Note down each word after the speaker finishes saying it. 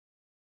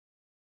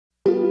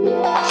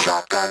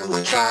Shotgun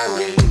with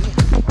Charlie.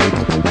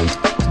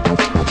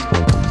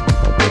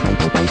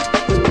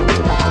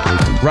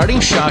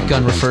 Riding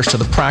shotgun refers to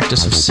the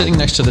practice of sitting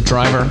next to the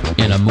driver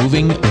in a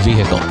moving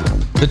vehicle.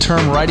 The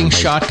term riding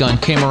shotgun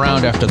came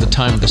around after the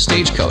time of the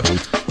stagecoach,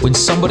 when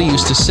somebody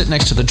used to sit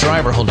next to the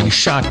driver holding a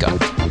shotgun,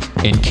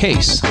 in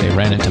case they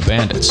ran into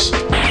bandits.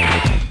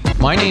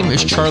 My name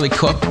is Charlie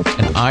Cook,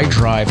 and I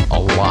drive a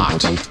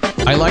lot.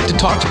 I like to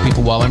talk to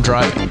people while I'm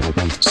driving,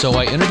 so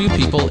I interview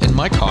people in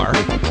my car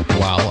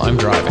while I'm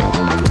driving.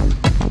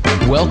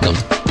 Welcome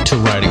to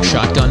Riding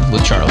Shotgun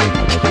with Charlie.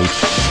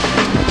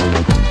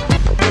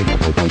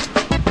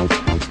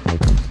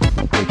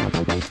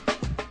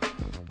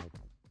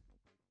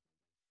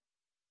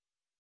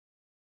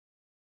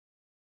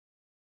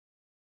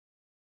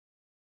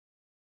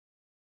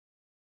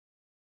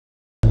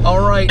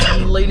 All right,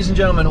 ladies and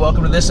gentlemen,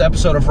 welcome to this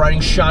episode of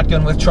Riding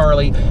Shotgun with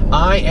Charlie.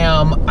 I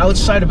am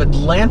outside of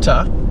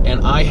Atlanta,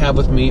 and I have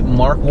with me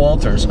Mark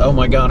Watlers. Oh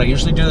my God, I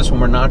usually do this when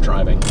we're not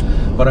driving,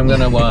 but I'm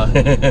gonna,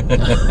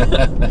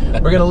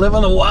 we're gonna live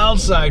on the wild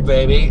side,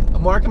 baby.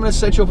 Mark, I'm gonna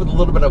set you up with a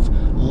little bit of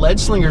Lead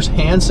Slinger's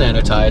hand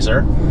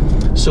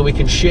sanitizer, so we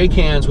can shake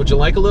hands. Would you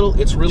like a little?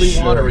 It's really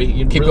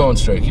watery. Keep going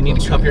straight. You need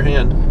to cup your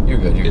hand. You're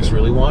good. It's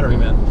really watery,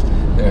 man.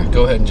 Yeah,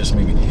 go ahead and just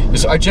maybe.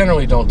 So I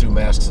generally don't do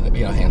masks, hand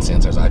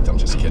sanitizers. I'm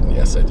just kidding.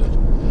 Yes, I do.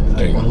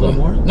 There you go. Want a little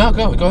more? No,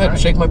 go ahead. Right.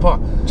 Shake my paw.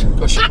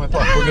 Go shake my paw.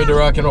 We're good to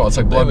rock and roll. It's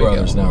like Blood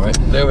Brothers now, right?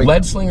 There we go.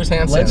 Lead Slinger's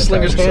hand sanitizer. Lead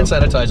Slinger's hand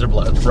sanitizer,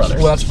 Blood Brothers.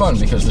 Well, that's fun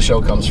because the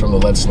show comes from the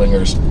Lead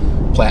Slinger's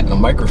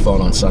Platinum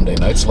microphone on Sunday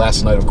nights.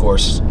 Last night, of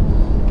course,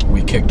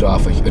 we kicked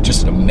off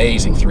just an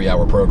amazing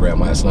 3-hour program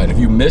last night. If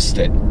you missed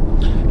it,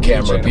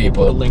 camera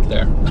people, we'll put a link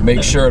there.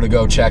 Make sure to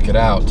go check it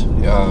out.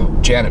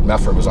 Janet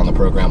Mefford was on the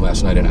program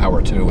last night in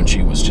hour 2, and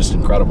she was just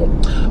incredible.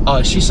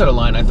 She said a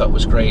line I thought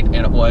was great, and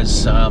it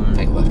was, I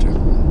left her.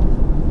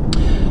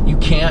 You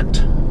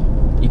can't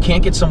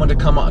get someone to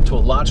come to a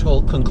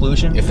logical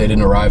conclusion if they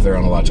didn't arrive there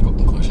on a logical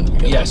conclusion to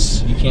begin with.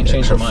 Yes, you can't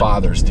change their mind. Her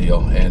father's deal,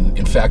 and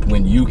in fact,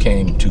 when you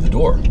came to the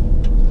door,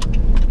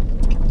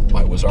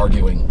 I wasn't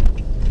arguing.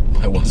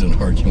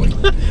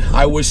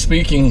 I was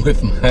speaking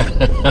with my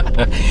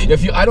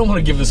I don't want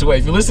to give this away.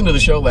 If you listen to the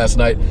show last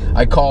night,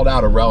 I called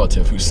out a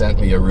relative who sent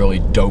me a really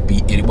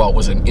dopey, it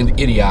was an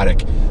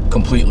idiotic,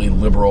 completely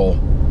liberal,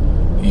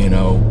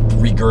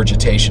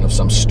 regurgitation of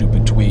some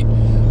stupid tweet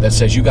that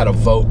says you got to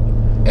vote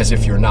as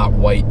if you're not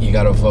white. You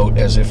got to vote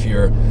as if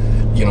your,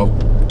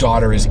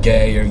 daughter is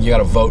gay, or you got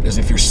to vote as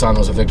if your son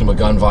was a victim of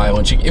gun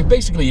violence.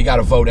 Basically, you got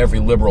to vote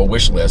every liberal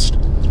wish list.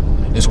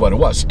 Is what it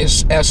was.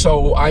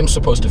 So I'm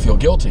supposed to feel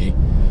guilty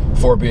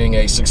for being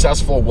a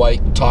successful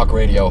white talk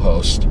radio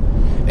host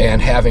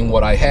and having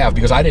what I have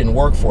because I didn't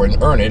work for it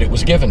and earn it. It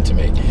was given to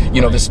me.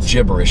 Right. This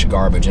gibberish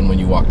garbage. And when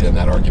you walked in,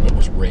 that argument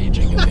was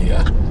raging in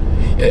the...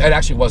 It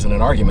actually wasn't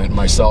an argument.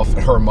 Myself,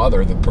 her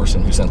mother, the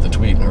person who sent the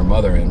tweet, and her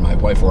mother and my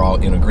wife were all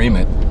in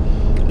agreement.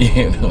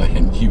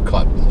 And you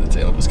caught the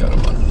tail. It was kind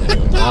of fun.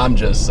 Anyway, I'm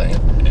just saying.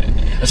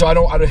 So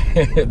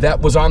that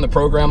was on the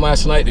program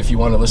last night. If you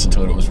want to listen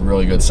to it, it was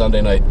really good.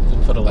 Sunday night,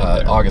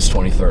 August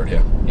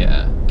 23rd.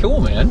 Yeah. Cool,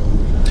 man.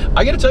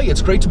 I got to tell you,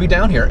 it's great to be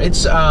down here.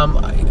 It's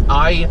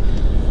I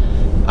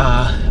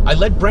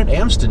let Brent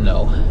Amston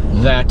know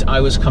that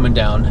I was coming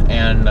down,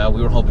 and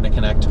we were hoping to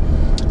connect.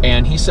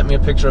 And he sent me a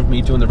picture of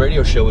me doing the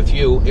radio show with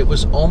you. It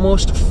was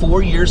almost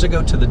 4 years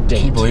ago to the date.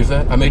 Can you believe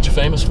that? I made you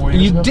famous 4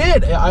 years ago? You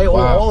did. I owe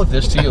all of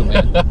this to you,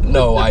 man.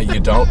 No, you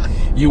don't.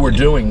 You were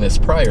doing this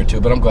prior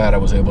to, but I'm glad I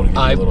was able to give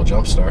you a little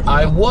jump start.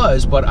 I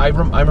was, but I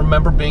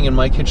remember being in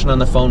my kitchen on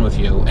the phone with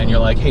you, and you're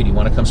like, hey, do you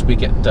want to come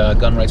speak at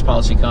Gun Rights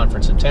Policy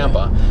Conference in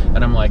Tampa? Yeah.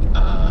 And I'm like,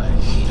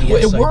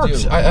 yes, it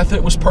worked. I thought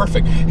it was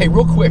perfect. Hey,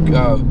 real quick,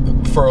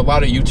 for a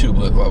lot of YouTube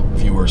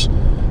viewers,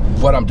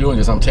 what I'm doing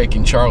is I'm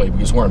taking Charlie,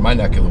 because we're in my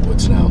neck of the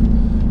woods now,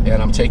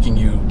 and I'm taking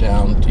you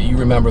down. Do you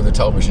remember the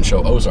television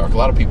show Ozark? A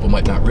lot of people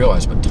might not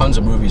realize, but tons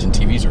of movies and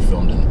TVs are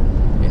filmed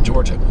in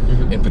Georgia.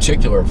 Mm-hmm. In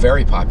particular, a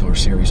very popular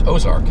series,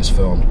 Ozark, is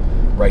filmed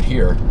right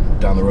here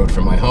down the road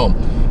from my home,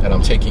 and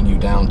I'm taking you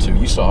down to,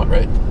 you saw it,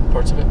 right?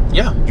 Parts of it?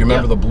 Yeah. Do you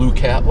remember the Blue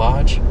Cat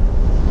Lodge?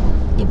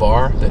 The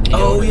bar that he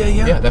owned? Yeah.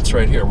 Yeah, that's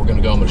right here. We're going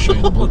to go. I'm going to show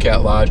you the Blue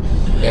Cat Lodge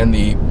and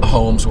the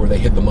homes where they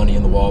hid the money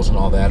in the walls and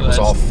all that. It was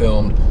all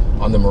filmed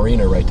on the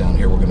marina right down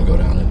here. We're going to go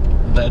down and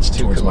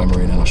towards my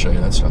marina, and I'll show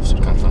you that stuff. So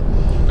it's kind of fun.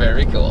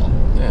 Very cool.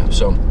 Yeah.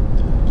 So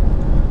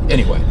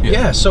anyway.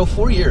 Yeah. So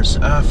 4 years.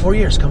 4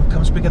 years.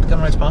 Come speak at the Gun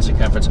Rights Policy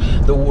Conference.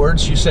 The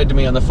words you said to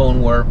me on the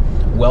phone were,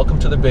 "Welcome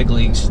to the big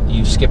leagues.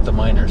 You skipped the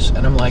minors."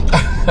 And I'm like,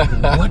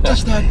 what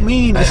does that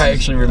mean? I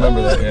actually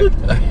remember that.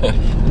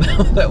 Yeah.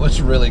 No, that was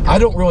really cool. I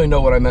don't really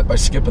know what I meant by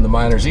skipping the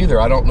minors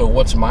either. I don't know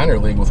what's minor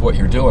league with what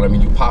you're doing. I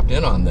mean, you popped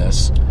in on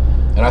this,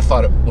 and I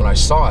thought when I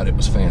saw it, it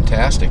was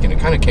fantastic, and it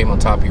kind of came on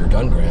top of your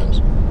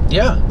Dungrams.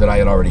 Yeah. That I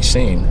had already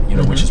seen,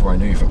 which is where I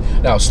knew you from.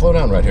 Now, slow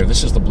down right here.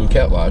 This is the Blue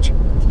Cat Lodge.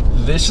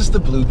 This is the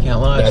Blue Cat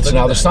Lodge. That's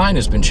now the sign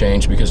has been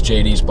changed because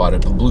JD's bought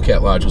it. The Blue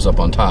Cat Lodge was up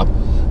on top.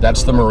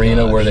 That's the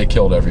marina where they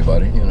killed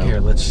everybody. Here,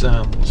 let's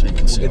so you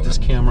can see get this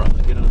camera.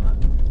 Get it on.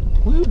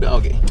 Woo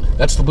doggy.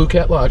 That's the Blue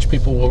Cat Lodge.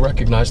 People will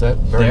recognize that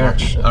very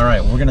much. All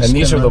right, we're gonna. And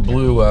these are the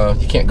blue.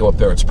 You can't go up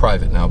there; it's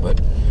private now.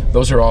 But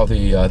those are all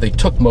the. They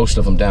took most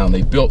of them down.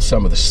 They built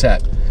some of the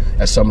set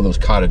as some of those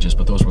cottages,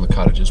 but those were the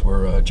cottages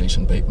where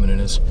Jason Bateman and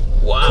his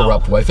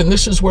corrupt wife. And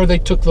this is where they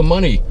took the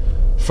money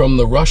from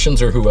the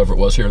Russians or whoever it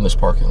was here in this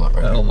parking lot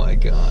right here. Oh my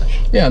gosh.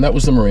 Yeah, and that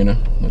was the marina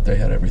that they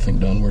had everything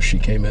done, where she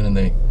came in and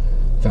they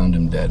found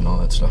him dead and all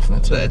that stuff.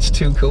 And that's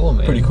too cool,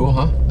 man. Pretty cool,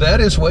 huh? That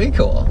is way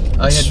cool.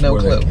 I had no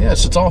clue.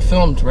 Yes, it's all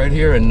filmed right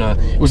here, and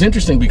it was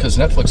interesting because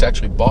Netflix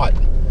actually bought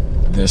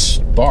this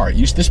bar.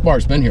 This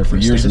bar's been here for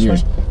years and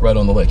years, right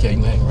on the lake. Yeah, you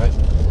can hang, right?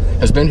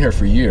 Has been here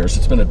for years.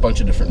 It's been a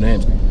bunch of different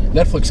names.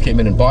 Netflix came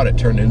in and bought it,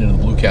 turned it into the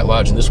Blue Cat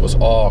Lodge, and this was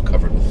all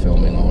covered with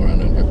filming all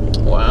around in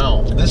here.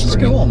 Wow, this is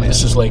cool, man.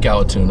 This is Lake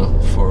Altoona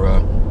for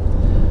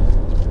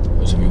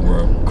those of you who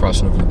are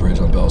crossing over the bridge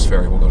on Bell's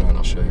Ferry. We'll go down and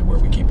I'll show you where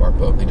we keep our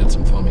boat. They did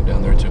some filming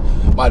down there too.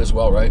 Might as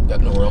well, right?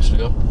 Got nowhere else to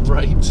go?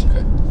 Right.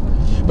 Okay.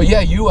 But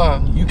yeah, you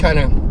kind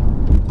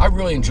of, I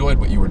really enjoyed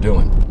what you were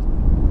doing.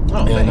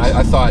 Oh, and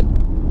I thought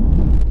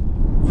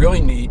really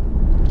neat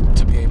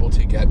to be able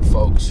to get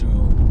folks who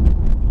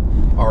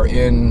are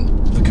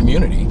in the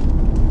community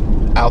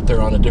out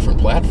there on a different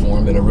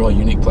platform, and a really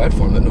unique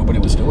platform that nobody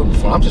was doing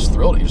before. I'm just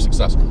thrilled at your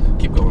success.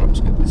 Keep going. I'm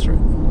just kidding. That's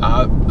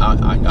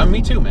right.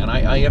 Me too, man.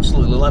 I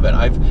absolutely love it.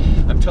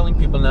 I'm telling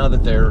people now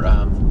that they're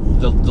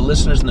the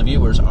listeners and the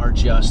viewers are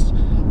just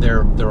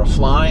they're a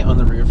fly on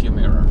the rearview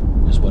mirror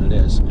is what it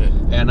is. Yeah.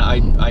 And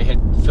I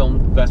had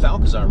filmed Beth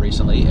Alcazar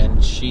recently,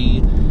 and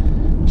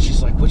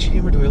she's like, "Which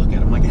camera do we look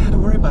at?" I'm like,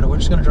 "Don't worry about it. We're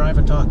just gonna drive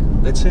and talk.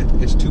 That's it.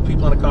 It's two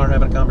people in a car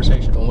having a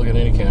conversation. Don't look at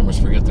any cameras.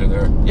 Forget they're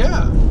there."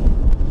 Yeah.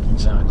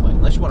 Exactly.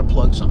 Unless you want to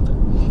plug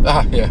something.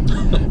 Yeah.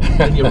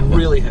 Then you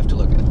really have to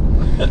look at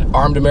it.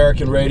 Armed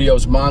American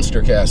Radio's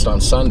Monster Cast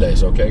on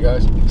Sundays, okay,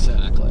 guys?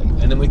 Exactly.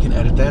 And then we can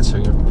edit that so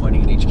you're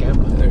pointing at each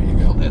camera. There you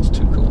go. That's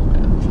too cool,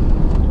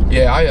 man.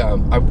 Yeah,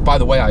 I by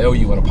the way, I owe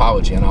you an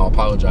apology, and I'll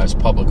apologize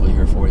publicly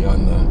here for you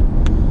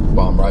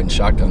while I'm riding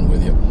shotgun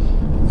with you.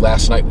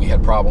 Last night we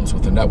had problems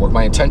with the network.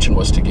 My intention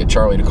was to get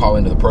Charlie to call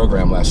into the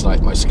program last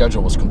night. My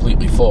schedule was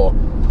completely full,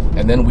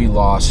 and then we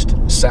lost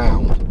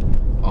sound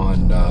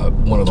on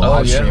one of the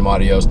live stream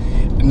audios,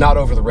 not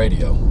over the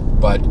radio,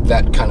 but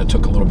that kind of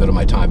took a little bit of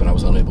my time, and I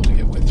was unable to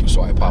get with you,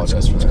 so I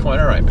apologize for that. It's quite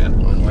all right, man.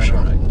 Quite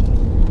all right.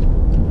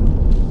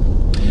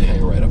 You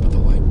hang right up at the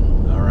light.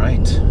 All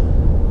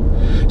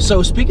right.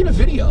 So speaking of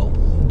video,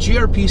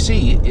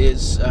 GRPC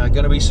is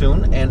going to be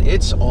soon, and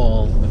it's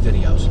all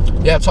videos.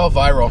 Yeah, it's all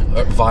viral.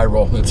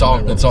 It's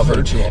all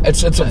virtual.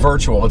 It's a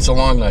virtual. It's a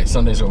long night.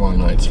 Sundays are long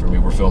nights for me.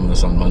 We're filming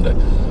this on Monday.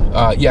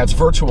 Yeah, it's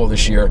virtual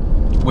this year,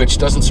 which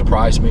doesn't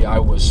surprise me. I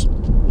was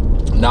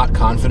not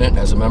confident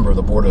as a member of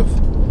the board of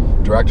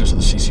directors of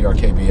the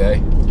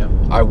CCRKBA. Yep.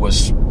 I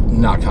was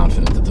not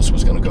confident that this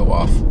was going to go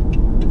off.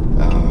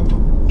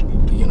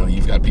 You know,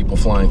 you've got people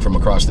flying from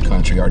across the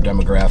country. Our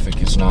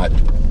demographic is not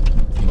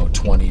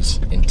 20s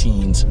and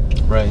teens.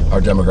 Right. Our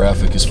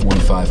demographic is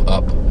 45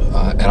 up,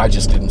 and I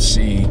just didn't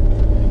see.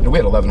 We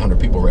had 1,100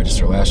 people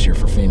register last year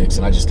for Phoenix,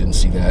 and I just didn't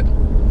see that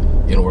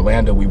in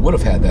Orlando. We would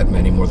have had that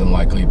many more than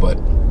likely, but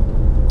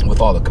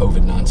with all the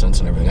COVID nonsense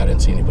and everything, I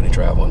didn't see anybody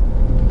traveling,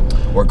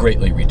 or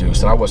greatly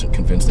reduced. And I wasn't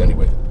convinced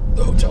anyway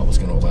the hotel was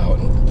going to allow it.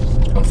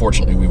 And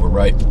unfortunately, we were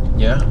right.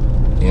 Yeah.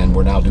 And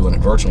we're now doing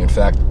it virtually. In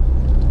fact,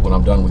 when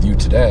I'm done with you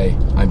today,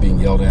 I'm being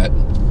yelled at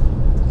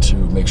to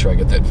make sure I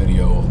get that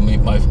video of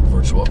my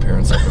virtual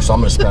appearance up there. So I'm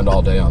going to spend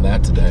all day on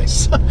that today.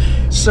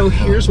 So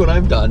here's what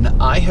I've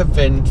done. I have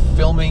been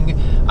filming.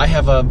 I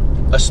have a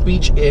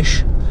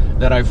speech-ish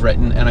that I've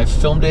written, and I've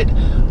filmed it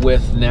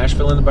with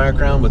Nashville in the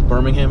background, with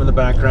Birmingham in the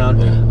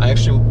background. Yeah. I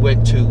actually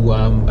went to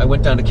I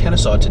went down to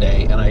Kennesaw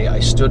today, and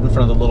I stood in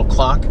front of the little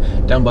clock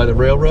down by the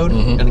railroad,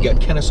 and got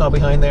Kennesaw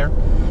behind there.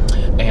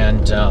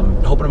 And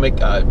hoping to make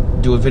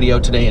do a video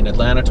today in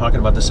Atlanta talking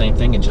about the same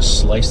thing and just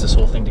slice this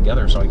whole thing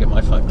together so I get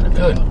my 5-minute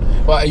video.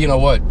 Good. Well, you know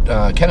what?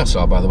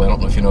 Kennesaw, by the way, I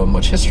don't know if you know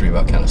much history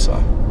about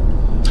Kennesaw,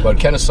 but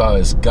Kennesaw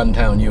is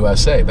Guntown,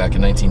 USA. Back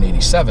in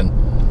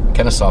 1987,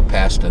 Kennesaw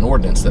passed an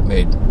ordinance that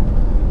made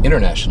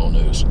international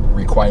news,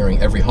 requiring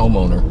every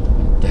homeowner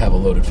to have a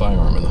loaded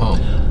firearm in the home.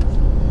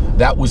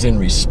 That was in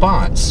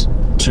response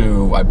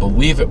to, I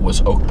believe it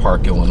was Oak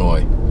Park,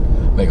 Illinois.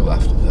 Make a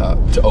left.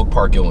 To Oak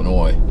Park,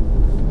 Illinois.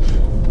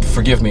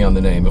 Forgive me on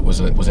the name. It was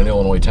an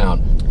Illinois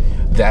town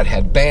that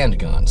had banned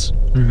guns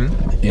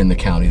in the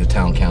county. The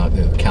town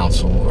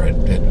council had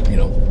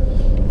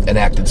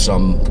enacted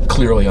some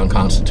clearly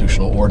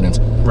unconstitutional ordinance.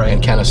 Right.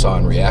 And Kennesaw,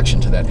 in reaction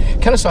to that,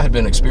 Kennesaw had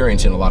been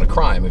experiencing a lot of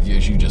crime. As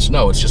you just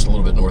know, it's just a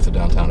little bit north of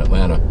downtown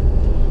Atlanta.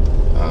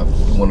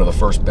 One of the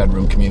first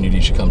bedroom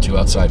communities you come to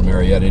outside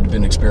Marietta. It had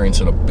been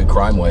experiencing a big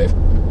crime wave.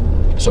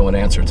 So in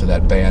answer to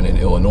that ban in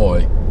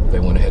Illinois, they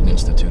went ahead and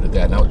instituted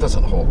that. Now, it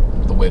doesn't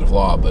hold the weight of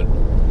law, but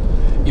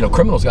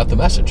criminals got the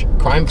message.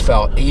 Crime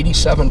fell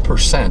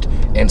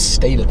 87% and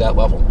stayed at that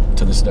level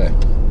to this day.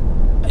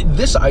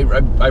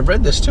 I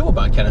read this too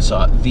about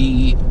Kennesaw.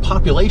 The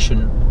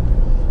population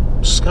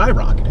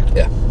skyrocketed.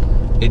 Yeah.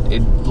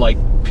 It like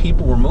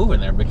people were moving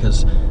there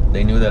because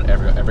they knew that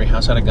every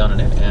house had a gun in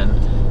it,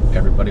 and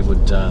everybody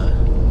would.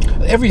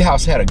 Every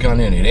house had a gun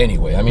in it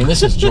anyway. I mean,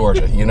 this is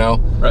Georgia, you know.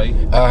 Right.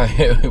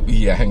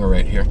 Yeah, hang on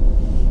right here.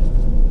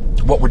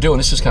 What we're doing,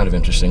 this is kind of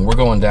interesting. We're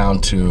going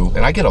down to,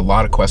 and I get a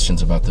lot of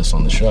questions about this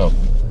on the show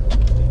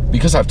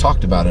because I've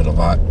talked about it a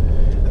lot.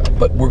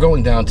 But we're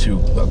going down to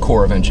a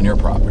Corps of Engineer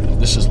property.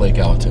 This is Lake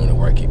Altoona,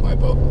 where I keep my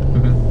boat.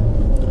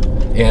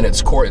 And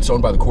it's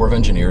owned by the Corps of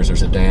Engineers.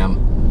 There's a dam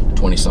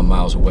 20-some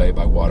miles away.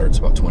 By water, it's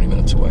about 20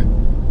 minutes away.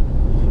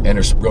 And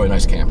there's really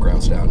nice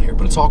campgrounds down here.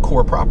 But it's all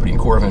Corps property, and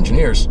Corps of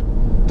Engineers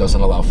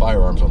doesn't allow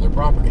firearms on their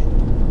property.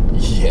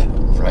 Yeah,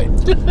 right.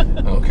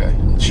 Okay,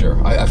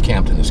 sure. I've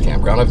camped in this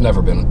campground. I've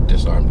never been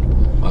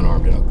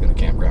unarmed in a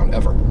campground,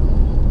 ever.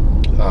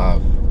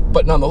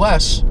 But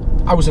nonetheless,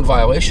 I was in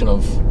violation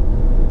of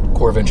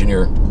Corps of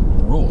Engineer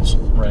rules.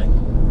 Right.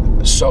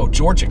 So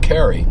Georgia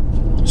Carey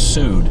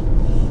sued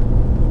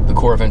the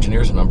Corps of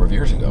Engineers a number of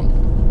years ago,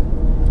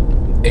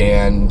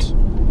 and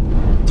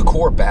the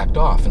Corps backed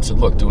off and said,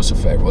 look, do us a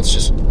favor, let's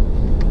just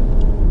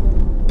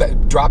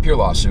drop your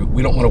lawsuit.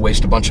 We don't want to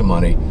waste a bunch of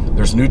money.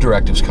 There's new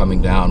directives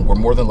coming down. We're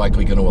more than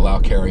likely going to allow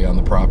carry on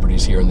the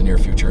properties here in the near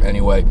future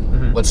anyway.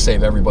 Let's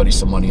save everybody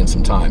some money and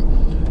some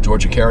time.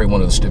 Georgia Carey,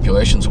 one of the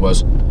stipulations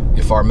was,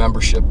 if our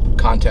membership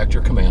contact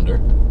your commander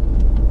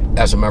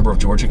as a member of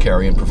Georgia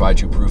Carey and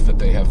provide you proof that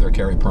they have their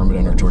carry permit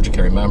and are Georgia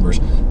Carey members,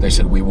 they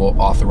said we will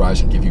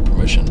authorize and give you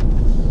permission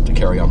to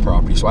carry on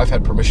property. So I've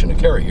had permission to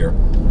carry here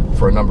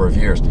for a number of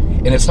years.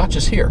 And it's not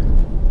just here.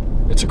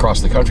 It's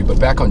across the country. But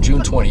back on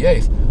June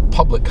 28th,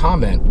 public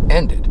comment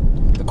ended.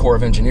 The Corps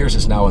of Engineers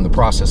is now in the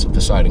process of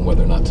deciding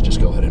whether or not to just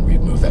go ahead and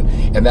remove that.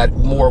 And that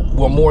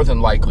will more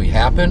than likely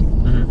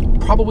happen,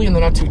 probably in the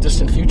not too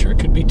distant future. It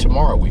could be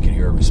tomorrow we could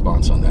hear a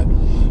response on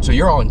that. So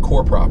you're all in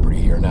Corps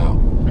property here now.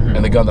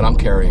 And the gun that I'm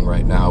carrying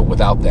right now,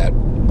 without that,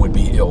 would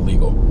be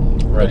illegal.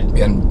 Right.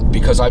 And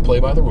because I play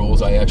by the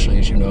rules, I actually,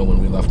 as you know, when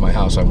we left my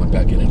house, I went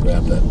back in and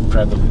grabbed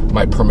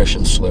my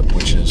permission slip,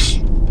 which is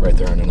right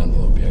there in an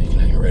envelope. Yeah, you can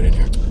hang it right in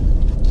here.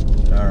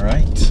 All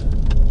right.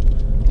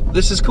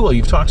 This is cool.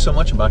 You've talked so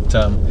much about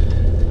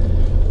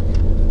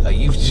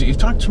you've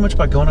talked so much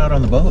about going out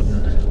on the boat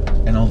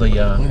and all the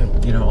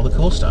you know, all the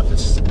cool stuff.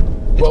 It's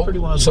well, pretty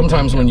wild.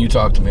 Sometimes when you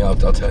talk to me, I'll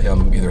tell you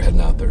I'm either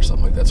heading out there or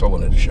something like that. So I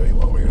wanted to show you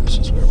while we're here. This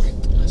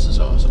is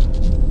awesome.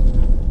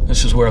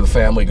 This is where the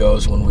family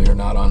goes when we are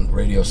not on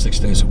radio 6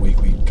 days a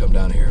week. We come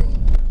down here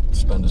and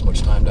spend as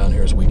much time down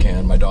here as we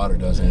can. My daughter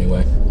does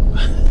anyway.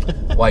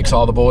 Likes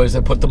all the boys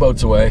that put the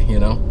boats away, you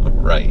know.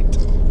 Right.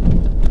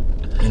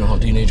 You know how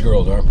teenage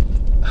girls are.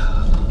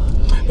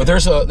 But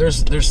there's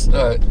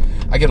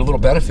I get a little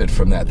benefit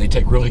from that. They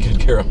take really good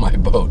care of my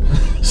boat.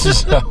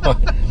 So,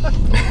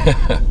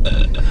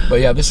 but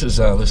yeah, this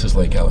is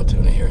Lake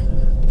Altoona here.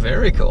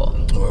 Very cool.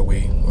 Where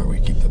we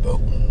keep the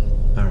boat.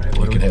 All right.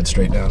 We can head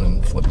straight down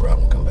and flip around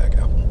and we'll come back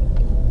out.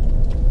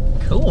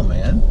 Cool,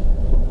 man.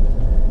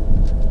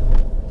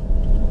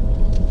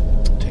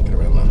 Take it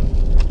around the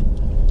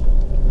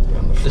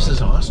front. This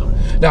is awesome.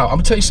 Now, I'm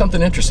gonna tell you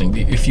something interesting.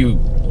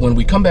 When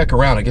we come back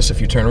around, I guess if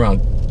you turn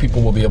around,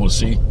 people will be able to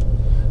see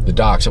the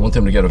docks. I want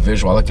them to get a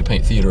visual. I like to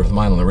paint theater of the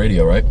mind on the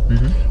radio, right?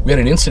 We had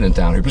an incident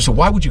down here. So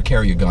why would you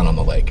carry a gun on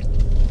the lake?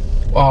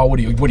 Oh, what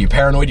are you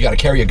paranoid? You got to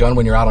carry a gun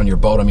when you're out on your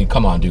boat? I mean,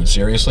 come on, dude,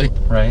 seriously?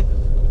 Right.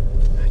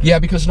 Yeah,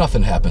 because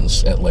nothing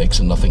happens at lakes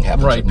and nothing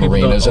happens at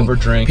marinas, and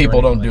people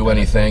don't do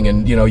anything,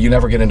 and you know, you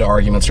never get into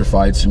arguments or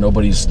fights, and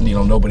nobody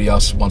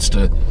else wants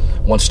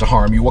to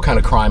harm you. What kind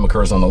of crime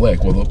occurs on the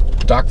lake? Well,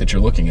 the dock that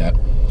you're looking at,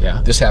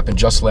 this happened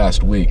just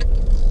last week.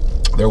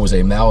 There was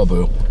a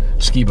Malibu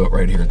ski boat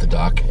right here at the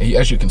dock.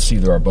 As you can see,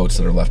 there are boats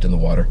that are left in the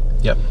water.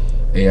 Yep.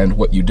 And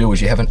what you do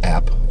is you have an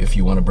app. If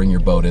you want to bring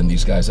your boat in,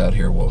 these guys out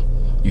here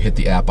you hit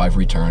the app, I've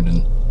returned,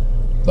 and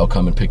they'll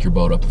come and pick your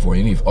boat up before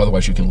you leave.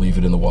 Otherwise, you can leave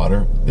it in the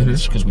water.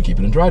 It's because we keep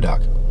it in dry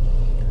dock.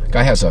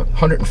 Guy has a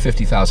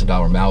 $150,000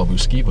 Malibu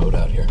ski boat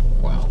out here.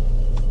 Wow.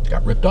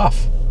 Got ripped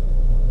off.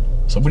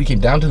 Somebody came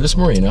down to this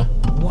marina.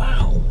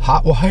 Wow.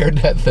 Hot wired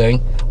that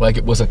thing like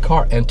it was a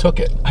car and took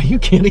it. Are you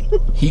kidding?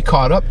 He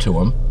caught up to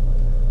him.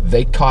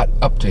 They caught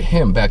up to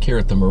him back here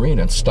at the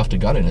marina and stuffed a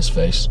gun in his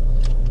face.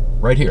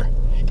 Right here.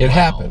 It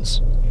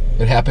happens.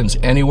 It happens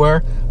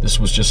anywhere. This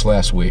was just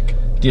last week.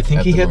 Do you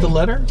think he had the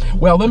letter?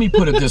 Well, let me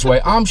put it this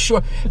way. I'm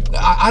sure.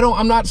 I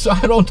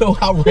don't know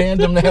how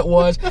random that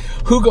was.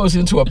 Who goes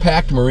into a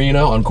packed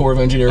marina on Corps of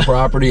Engineer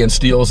property and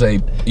steals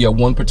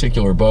one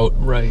particular boat?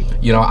 Right.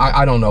 You know,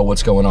 I don't know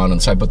what's going on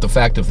inside. But the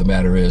fact of the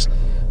matter is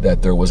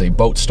that there was a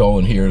boat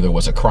stolen here. There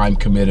was a crime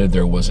committed.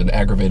 There was an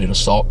aggravated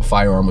assault. A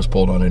firearm was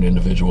pulled on an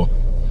individual.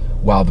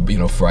 While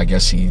I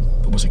guess he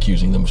was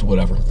accusing them,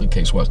 whatever the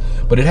case was.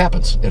 But it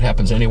happens. It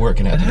happens anywhere. It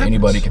can happen to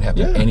anybody. It can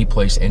happen any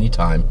place,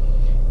 anytime.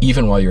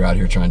 Even while you're out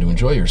here trying to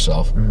enjoy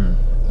yourself.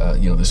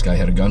 This guy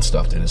had a gun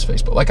stuffed in his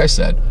face. But like I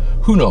said,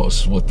 who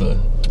knows what the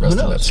rest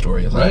of that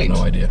story is? I have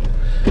no idea.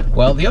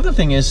 Well, the other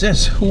thing is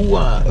this: who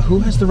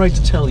has the right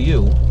to tell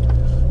you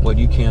what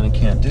you can and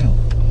can't do?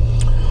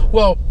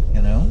 Well,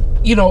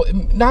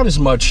 not as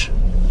much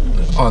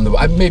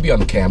maybe on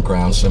the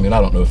campgrounds. I mean,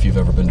 I don't know if you've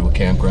ever been to a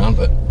campground,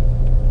 but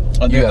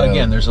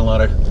again, there's a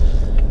lot of.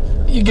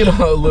 You get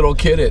a little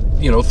kid at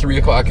 3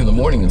 o'clock in the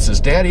morning and says,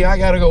 "Daddy, I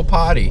gotta go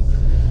potty,"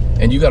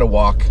 and you got to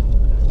walk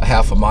a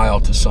half a mile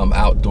to some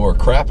outdoor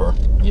crapper.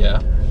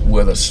 Yeah.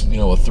 With a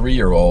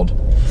 3-year-old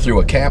through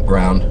a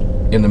campground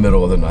in the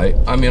middle of the night.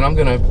 I mean, I'm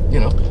gonna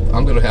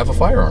have a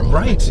firearm.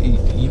 Right.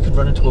 You could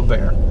run into a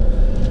bear.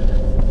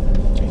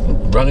 You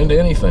can run into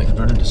anything. You could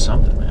run into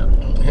something,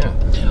 man. Yeah.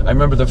 I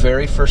remember the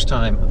very first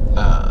time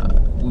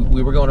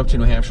we were going up to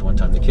New Hampshire one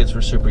time. The kids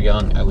were super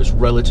young. I was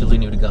relatively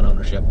new to gun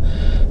ownership.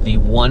 The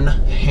one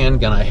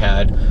handgun I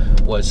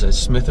had was a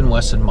Smith &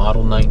 Wesson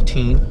Model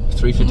 19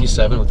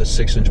 357 with a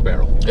 6-inch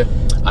barrel. Yeah.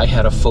 I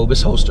had a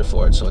Phobos holster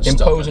for it, so it's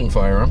imposing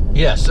firearm.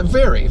 Yes,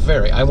 very,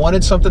 very. I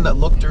wanted something that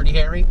looked Dirty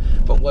Harry,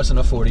 but wasn't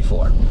a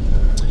 44.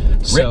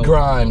 Rick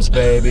Grimes,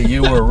 baby.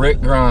 You were Rick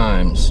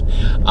Grimes.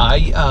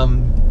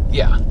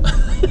 Yeah.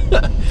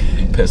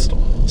 Big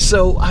pistol.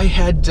 So I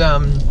had,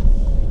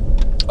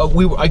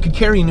 I could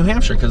carry in New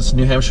Hampshire because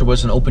New Hampshire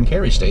was an open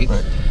carry state.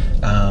 Right.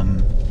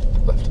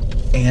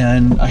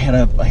 And I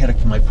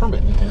had my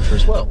permit in New Hampshire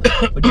as well.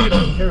 But you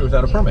don't carry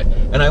without a permit.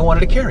 And I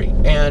wanted to carry.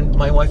 And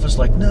my wife was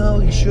like, "No,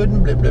 you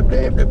shouldn't, blah, blah,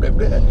 blah, blah, blah,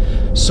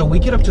 blah." So we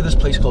get up to this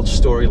place called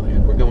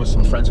Storyland. We're going with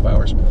some friends of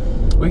ours.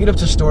 We get up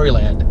to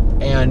Storyland,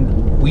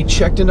 and we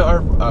checked into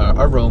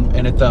our room,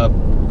 and at the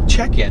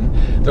check-in,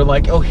 they're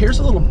like, "Oh, here's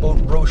a little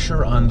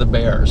brochure on the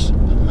bears."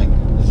 I'm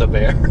like, "The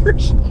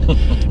bears?"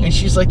 And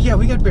she's like, "Yeah,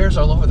 we got bears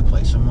all over the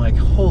place." I'm like,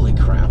 "Holy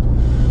crap."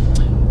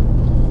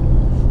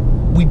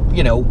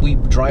 We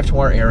drive to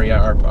our area,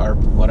 our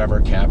whatever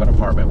cabin,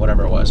 apartment,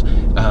 whatever it was.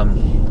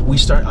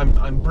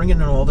 I'm bringing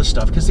in all this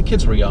stuff because the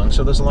kids were young,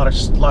 so there's a lot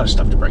of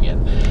stuff to bring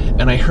in.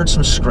 And I heard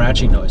some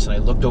scratching noise, and I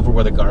looked over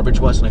where the garbage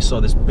was, and I saw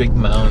this big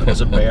mound. It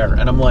was a bear,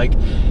 and I'm like,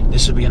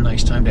 "This would be a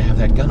nice time to have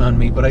that gun on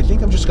me," but I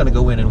think I'm just going to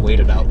go in and wait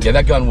it out. Yeah,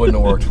 that gun wouldn't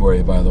have worked for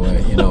you, by the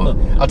way.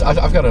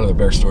 I've got another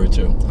bear story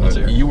too.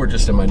 You were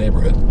just in my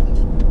neighborhood.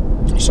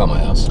 You saw my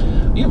house.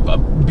 You have a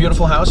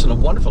beautiful house in a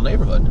wonderful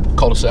neighborhood.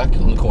 Cul-de-sac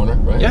in the corner,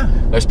 right? Yeah.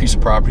 Nice piece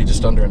of property,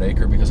 just under an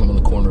acre because I'm in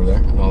the corner there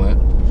and all that.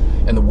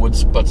 And the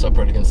woods butts up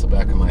right against the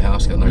back of my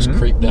house. Got a nice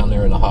creek down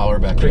there in the holler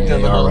back in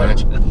the AR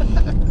ranch.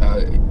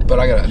 But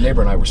I got a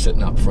neighbor and I were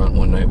sitting out front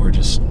one night. We were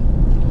just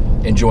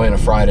enjoying a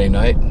Friday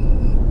night,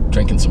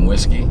 drinking some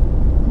whiskey,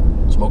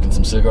 smoking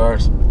some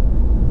cigars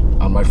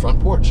on my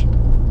front porch.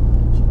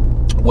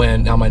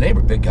 Now my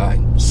neighbor, big guy,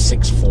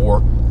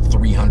 6'4",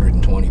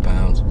 320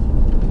 pounds,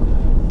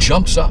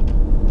 jumps up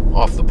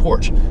off the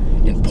porch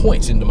and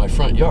points into my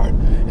front yard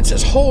and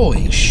says,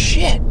 "Holy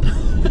shit."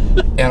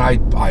 And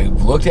I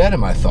looked at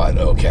him, I thought,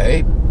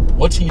 okay,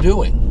 what's he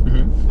doing?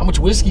 How much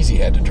whiskey's he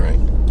had to drink?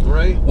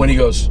 Right. When he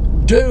goes,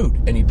 "Dude,"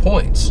 and he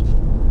points,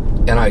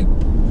 and I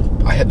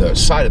had the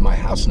side of my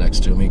house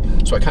next to me,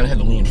 so I kind of had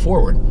to lean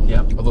forward.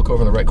 Yep. I look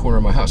over in the right corner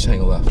of my house, hang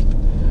a left.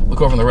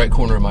 Look over in the right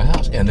corner of my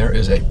house, and there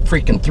is a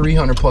freaking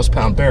 300+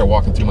 pound bear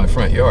walking through my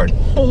front yard.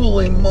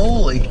 Holy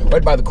moly.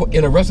 Right by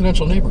in a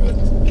residential neighborhood.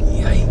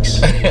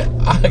 Yikes.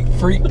 I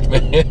freaked,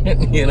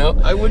 man,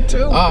 I would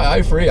too.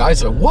 I freaked. I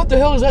said, "What the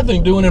hell is that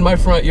thing doing in my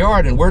front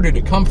yard, and where did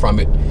it come from?"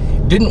 It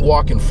didn't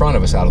walk in front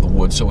of us out of the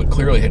woods, so it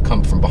clearly had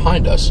come from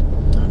behind us,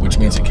 which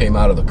means it came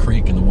out of the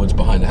creek in the woods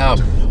behind the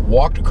house,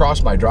 walked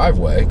across my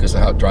driveway, because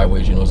the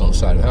driveway, as you know, is on the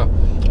side of the house,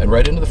 and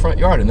right into the front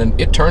yard, and then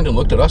it turned and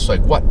looked at us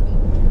like, "What?"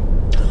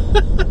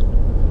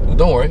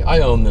 "Don't worry, I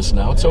own this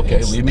now. It's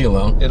okay. Leave me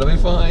alone." It'll be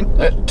fine.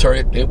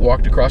 It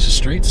walked across the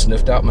street,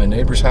 sniffed out my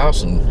neighbor's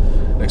house, and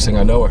next thing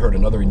I know, I heard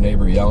another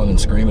neighbor yelling and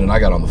screaming, and I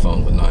got on the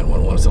phone with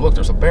 911. I said, "Look,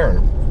 there's a bear in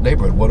the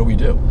neighborhood. What do we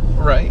do?"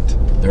 Right.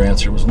 Their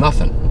answer was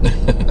nothing.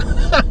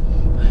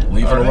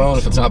 Leave it alone.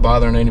 If it's not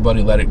bothering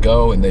anybody, let it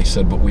go. And they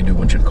said, "But we do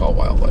want you to call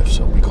wildlife."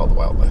 So we called the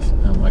wildlife.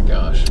 Oh my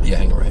gosh. Yeah,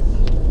 hang it right.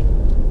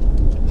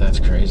 That's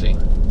crazy.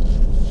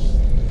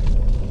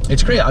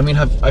 It's great. I mean,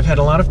 I've had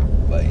a lot of,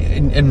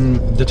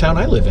 in the town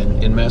I live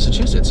in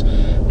Massachusetts,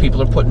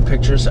 people are putting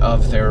pictures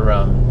of their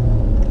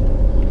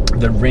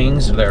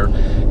rings, their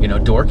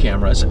door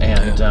cameras,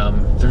 and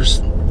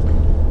there's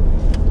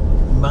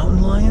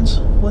mountain lions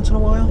once in a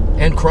while.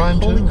 And crime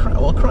too.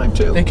 Well, crime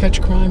too. They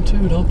catch crime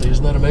too, don't they?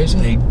 Isn't that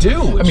amazing? They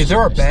do. I mean, there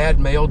are bad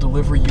mail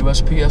delivery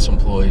USPS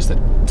employees that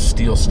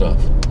steal stuff.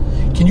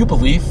 Can you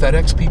believe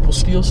FedEx people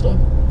steal stuff?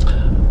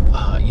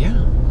 Yeah.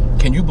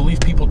 Can you believe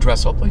people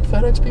dress up like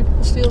FedEx people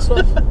and steal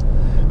stuff?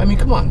 I mean,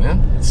 come on,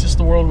 man. It's just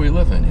the world we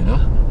live in,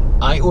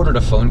 I ordered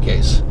a phone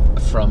case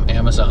from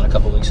Amazon a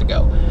couple weeks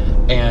ago,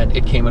 and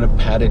it came in a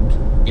padded,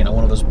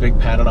 one of those big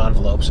padded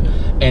envelopes,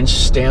 and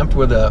stamped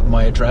where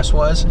my address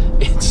was,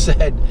 it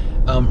said,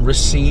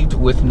 "Received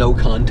with no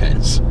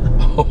contents."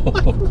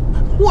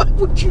 Why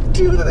would you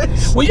do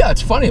this? Well, yeah,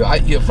 it's funny.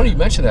 Funny you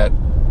mention that.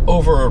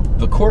 Over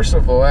the course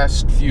of the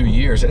last few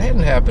years, it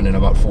hadn't happened in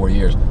about 4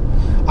 years,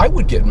 I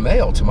would get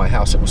mail to my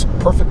house that was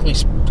perfectly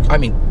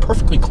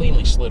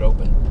cleanly slit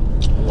open.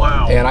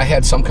 Wow. And I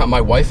had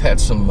my wife had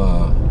some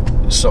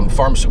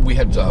pharmaceutical. We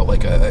had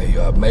like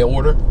a mail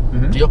order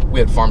deal. We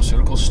had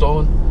pharmaceuticals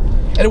stolen,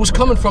 and it was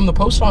coming from the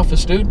post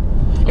office, dude.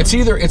 It's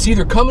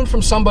either coming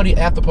from somebody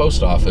at the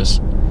post office,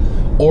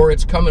 or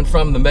it's coming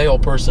from the mail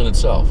person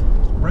itself,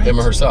 him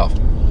or herself.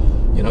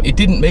 You know, it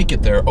didn't make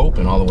it there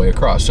open all the way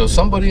across. So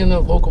somebody in the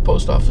local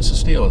post office is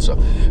stealing stuff.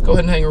 Go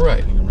ahead and hang a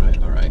right.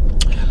 All right.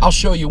 I'll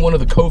show you one of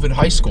the COVID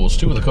high schools,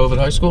 two of the COVID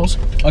high schools.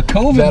 A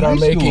COVID that high are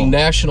making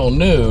national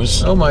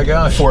news. Oh my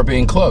gosh. For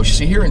being closed. You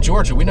see, here in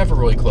Georgia, we never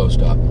really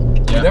closed up.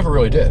 Yeah. We never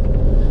really did.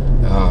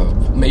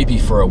 Maybe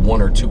for a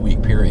 1 or 2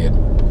 week period.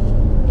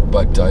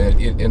 But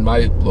in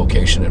my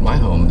location, at my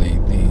home,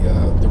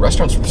 the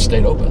restaurants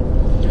stayed open.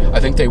 I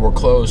think they were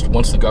closed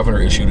once the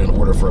governor issued an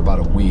order for about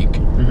a week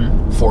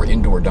for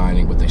indoor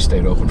dining, but they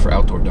stayed open for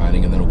outdoor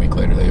dining, and then a week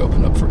later they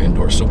opened up for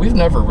indoor. So we've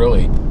never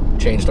really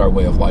changed our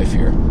way of life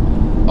here,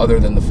 other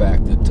than the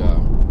fact that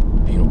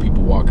you know,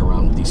 people walk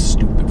around with these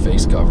stupid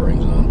face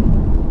coverings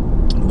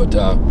on. But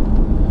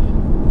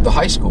the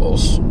high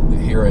schools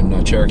here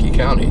in Cherokee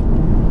County,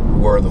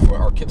 where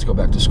our kids go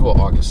back to school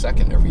August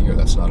 2nd every year.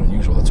 That's not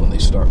unusual. That's when they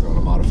start. They're on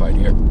a modified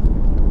year.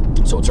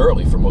 So it's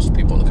early for most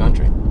people in the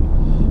country.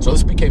 So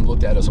this became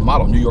looked at as a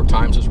model. New York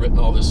Times has written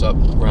all this up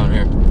around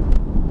here.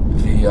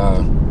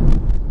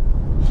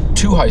 The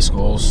 2 high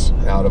schools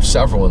out of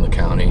several in the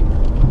county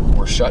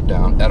were shut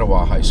down.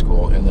 Etowah High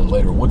School and then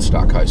later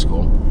Woodstock High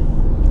School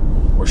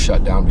were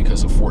shut down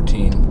because of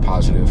 14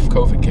 positive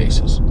COVID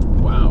cases.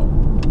 Wow.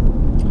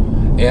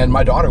 And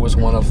my daughter was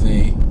one of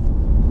the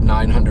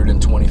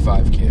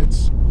 925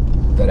 kids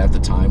that at the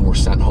time were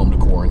sent home to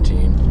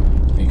quarantine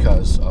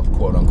because of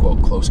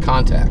quote-unquote close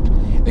contact.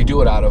 They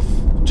do it out of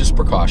just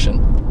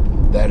precaution,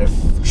 that if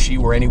she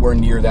were anywhere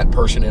near that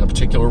person in a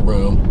particular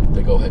room,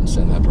 they go ahead and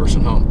send that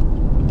person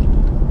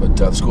home. But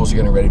the schools are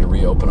getting ready to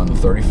reopen on the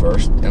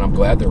 31st, and I'm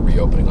glad they're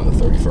reopening on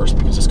the 31st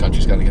because this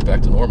country's got to get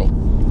back to normal.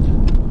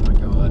 Oh my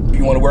God. If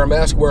you want to wear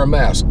a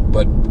mask,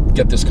 but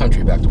get this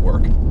country back to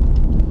work.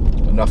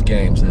 Enough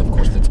games, and of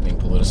course it's being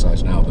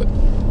politicized now, but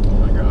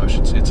oh my gosh,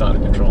 it's out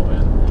of control,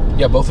 man.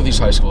 Yeah, both of these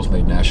high schools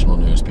made national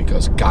news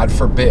because, God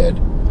forbid,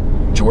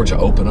 Georgia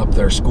open up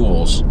their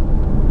schools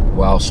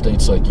while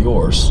states like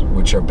yours,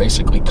 which are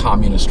basically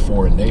communist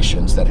foreign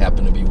nations that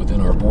happen to be within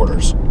our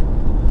borders,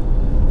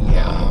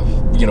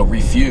 you know,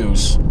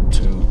 refuse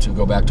to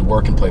go back to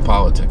work and play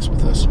politics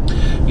with us.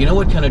 You know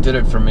what kind of did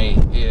it for me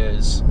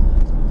is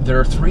there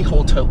are 3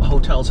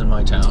 hotels in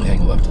my town.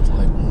 Hang left at the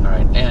light. All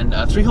right, and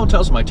 3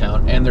 hotels in my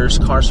town, and there's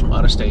cars from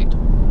out of state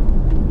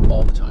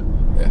all the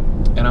time. Yeah.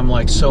 And I'm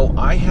like, so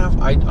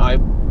I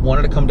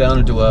wanted to come down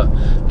and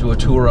do a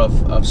tour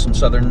of some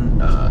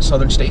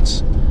southern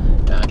states,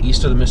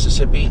 east of the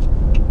Mississippi,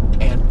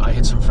 and I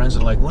had some friends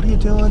that are like, "What are you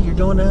doing? You're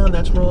going down?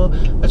 That's where all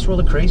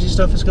the crazy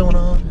stuff is going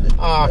on."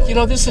 You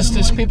know, this is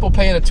just people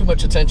paying too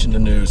much attention to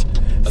news,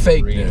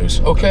 fake news.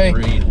 Okay,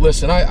 Agreed.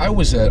 Listen,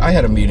 I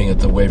had a meeting at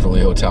the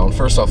Waverly Hotel, and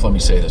first off, let me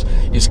say this: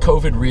 is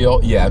COVID real?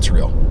 Yeah, it's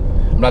real.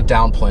 I'm not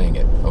downplaying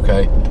it.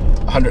 Okay.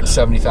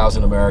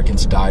 170,000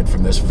 Americans died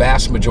from this,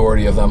 vast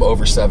majority of them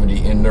over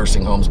 70 in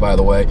nursing homes, by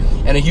the way,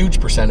 and a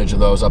huge percentage of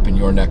those up in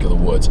your neck of the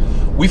woods.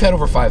 We've had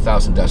over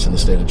 5,000 deaths in the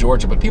state of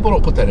Georgia, but people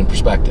don't put that in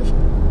perspective.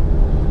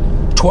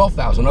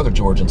 12,000 other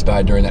Georgians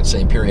died during that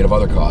same period of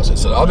other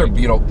causes. Other,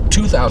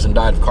 2,000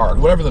 died of car,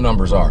 whatever the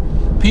numbers are.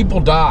 People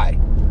die.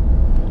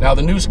 Now,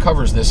 the news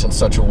covers this in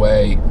such a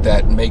way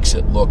that makes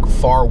it look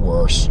far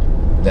worse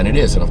than it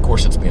is, and of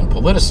course it's being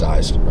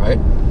politicized, right?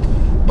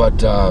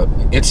 But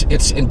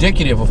it's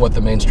indicative of what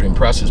the mainstream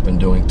press has been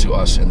doing to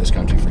us in this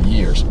country for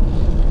years.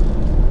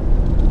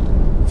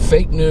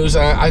 Fake news,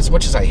 as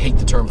much as I hate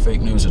the term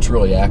fake news, it's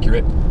really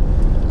accurate.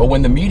 But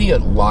when the media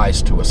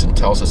lies to us and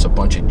tells us a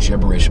bunch of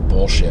gibberish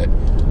bullshit,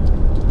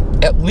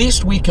 at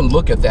least we can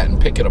look at that and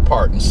pick it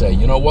apart and say,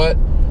 you know what?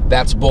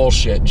 That's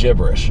bullshit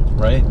gibberish.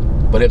 Right.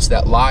 But it's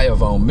that lie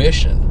of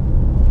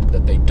omission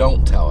that they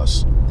don't tell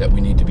us that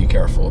we need to be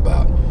careful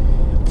about.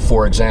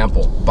 For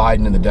example,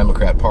 Biden and the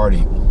Democrat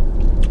Party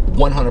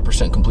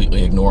 100%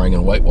 completely ignoring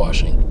and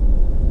whitewashing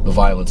the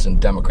violence in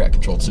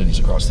Democrat-controlled cities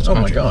across this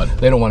country. Oh my God.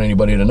 They don't want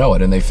anybody to know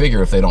it, and they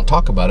figure if they don't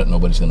talk about it,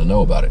 nobody's going to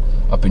know about it.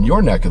 Up in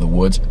your neck of the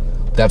woods,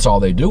 that's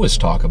all they do is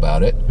talk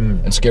about it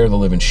and scare the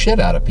living shit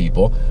out of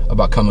people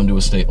about coming to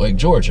a state like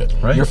Georgia.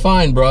 Right. You're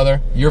fine,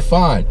 brother. You're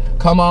fine.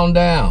 Come on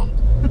down.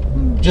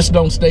 Just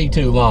don't stay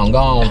too long. Go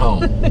on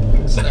home.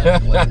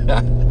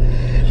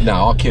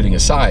 Now, all kidding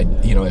aside,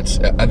 it's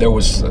I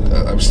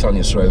was telling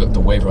you a story at the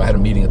Waverly. I had a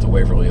meeting at the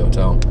Waverly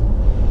Hotel,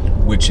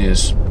 which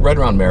is right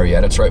around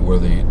Marietta. It's right where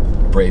the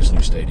Braves'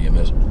 new stadium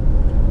is,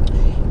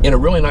 in a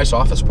really nice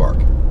office park.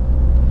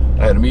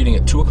 I had a meeting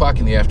at 2 o'clock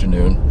in the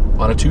afternoon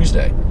on a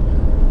Tuesday.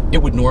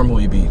 It would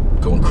normally be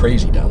going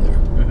crazy down there.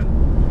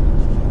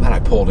 And I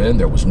pulled in.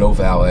 There was no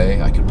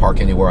valet. I could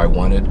park anywhere I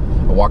wanted.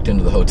 I walked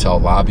into the hotel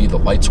lobby. The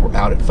lights were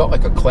out. It felt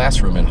like a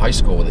classroom in high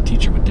school where the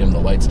teacher would dim the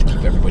lights to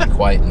keep everybody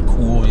quiet and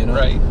cool,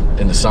 Right.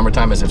 In the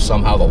summertime, as if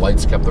somehow the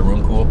lights kept the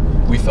room cool.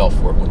 We fell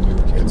for it when we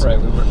were kids. Right,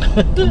 we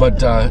were.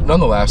 But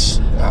nonetheless,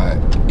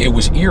 it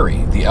was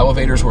eerie. The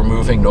elevators were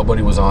moving.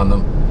 Nobody was on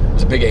them. It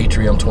was a big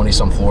atrium,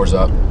 20-some floors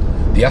up.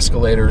 The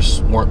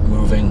escalators weren't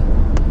moving.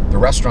 The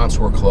restaurants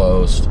were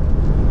closed.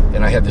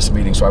 And I had this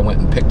meeting, so I went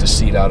and picked a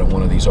seat out of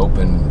one of these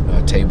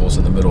open tables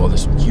in the middle of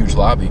this huge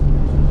lobby.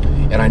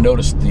 And I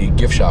noticed the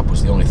gift shop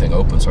was the only thing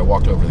open, so I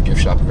walked over to the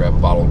gift shop to grab a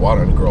bottle of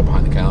water, and a girl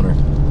behind the counter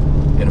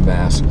in a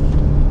mask.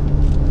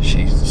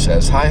 She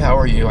says, "Hi, how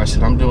are you?" I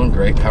said, "I'm doing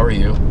great. How are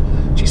you?"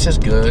 She says,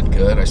 "Good,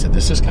 good." I said,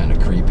 "This is kind of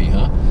creepy,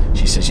 huh?"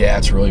 She says, "Yeah,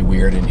 it's really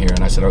weird in here."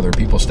 And I said, "Are there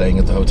people staying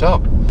at the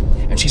hotel?"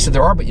 And she said,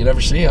 "There are, but you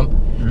never see them.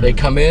 Mm-hmm. They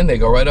come in, they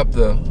go right up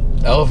the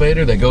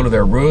elevator, they go to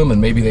their room,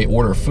 and maybe they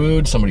order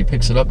food. Somebody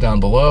picks it up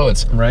down below.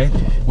 It's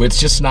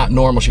just not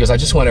normal." She goes, "I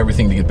just want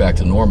everything to get back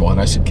to normal."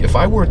 And I said, "If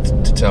I were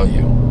to tell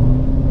you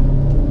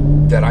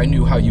that I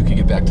knew how you could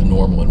get back to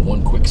normal in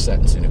one quick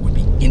sentence, and it would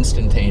be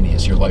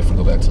instantaneous, your life would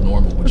go back to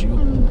normal, would you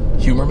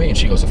humor me?" And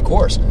she goes, "Of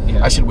course."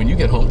 Yeah. I said, "When you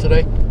get home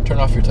today, turn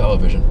off your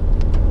television.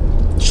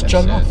 Just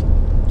turn it off.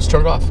 Just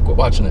turn it off. Quit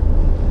watching it.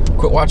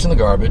 Quit watching the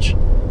garbage,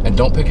 and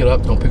don't pick it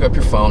up. Don't pick up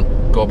your phone.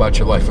 Go about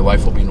your life. Your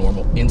life will be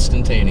normal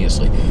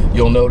instantaneously."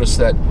 You'll notice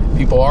that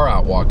people are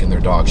out walking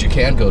their dogs. You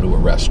can go to a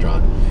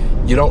restaurant.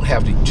 You don't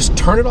have to. Just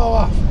turn it all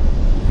off.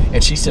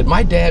 And she said,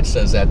 "My dad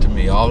says that to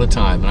me all the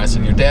time." And I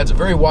said, "Your dad's a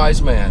very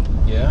wise man."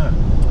 Yeah.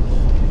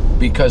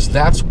 Because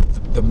that's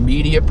the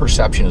media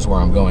perception is where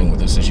I'm going with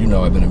this. As you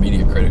know, I've been a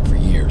media critic for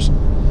years,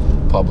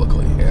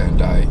 publicly,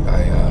 and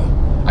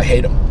I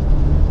hate them.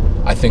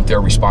 I think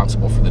they're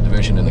responsible for the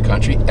division in the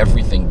country.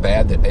 Everything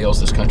bad that ails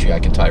this country, I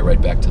can tie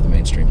right back to the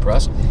mainstream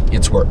press.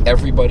 It's where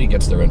everybody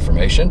gets their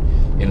information,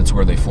 and it's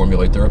where they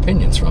formulate their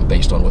opinions from,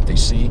 based on what they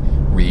see,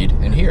 read,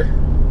 and hear.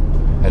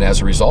 And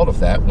as a result of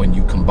that, when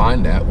you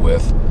combine that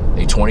with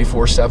a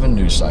 24/7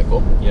 news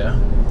cycle,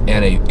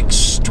 and a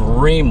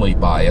extremely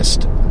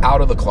biased,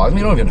 out of the closet, I mean,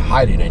 you don't even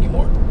hide it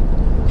anymore,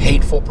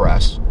 hateful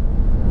press,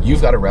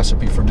 you've got a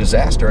recipe for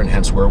disaster, and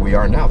hence where we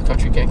are now. The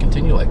country can't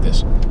continue like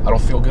this. I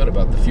don't feel good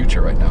about the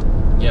future right now.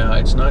 Yeah,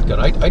 it's not good.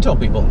 I tell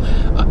people,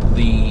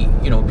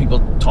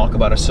 people talk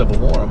about a civil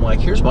war. I'm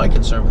like, here's my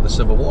concern with the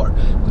Civil War.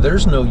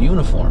 There's no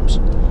uniforms,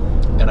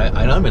 and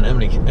I'm in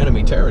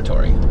enemy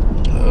territory.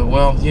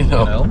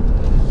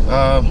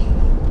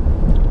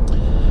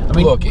 I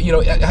mean, look,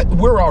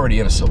 we're already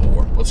in a civil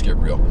war. Let's get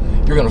real.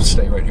 You're going to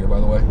stay right here, by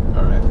the way.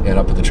 All right. And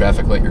up at the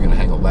traffic light, you're going to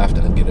hang a left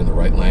and then get in the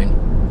right lane.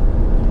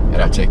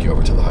 And I'll take you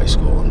over to the high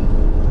school.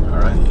 And, all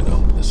right.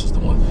 This is the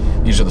one.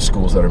 These are the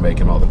schools that are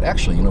making all that.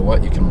 Actually, you know what?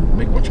 Why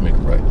don't you make it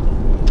right?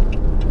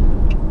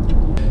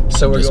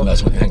 So we're going.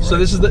 So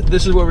this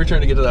is where we're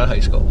trying to get to that high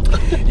school.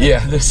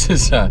 Yeah, this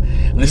is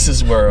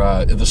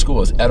where the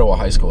school is, Etowah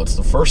High School. It's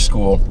the first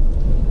school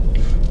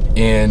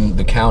in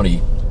the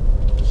county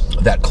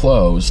that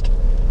closed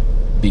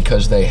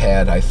because they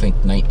had, I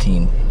think,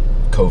 19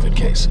 COVID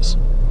cases.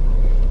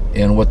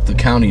 And what the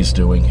county is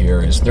doing here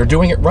is they're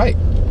doing it right.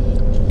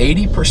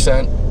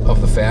 80%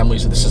 of the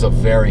families, this is a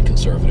very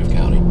conservative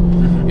county.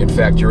 In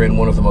fact, you're in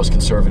one of the most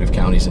conservative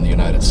counties in the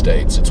United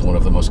States. It's one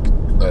of the most,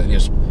 it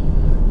is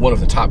one of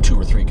the top 2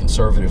 or 3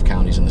 conservative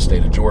counties in the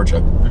state of Georgia,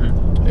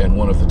 and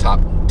one of the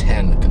top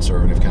 10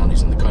 conservative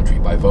counties in the country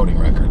by voting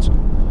records.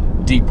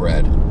 Deep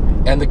red.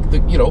 And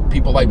the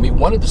people like me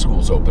wanted the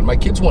schools open. My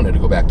kids wanted to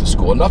go back to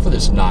school. Enough of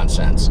this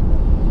nonsense.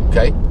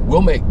 Okay?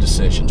 We'll make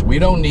decisions. We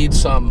don't need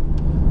some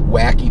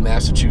wacky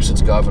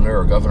Massachusetts governor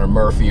or Governor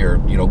Murphy or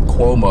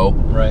Cuomo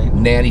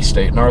nanny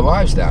state in our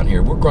lives down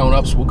here. We're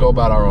grown-ups. We'll go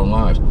about our own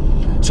lives.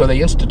 So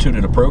they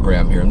instituted a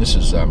program here, and this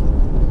is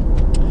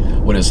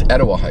what is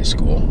Etowah High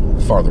School,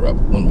 farther up,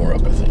 one more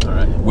up, I think,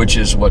 which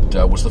is what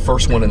was the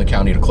first one in the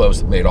county to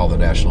close that made all the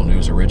national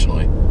news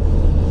originally,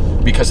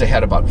 because they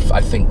had about, I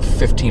think,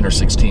 15 or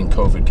 16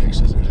 COVID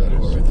cases. There's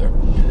Etowah right there.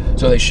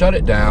 So they shut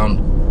it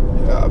down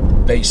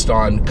based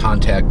on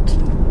contact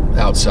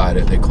outside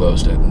it. They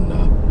closed it, and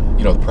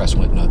the press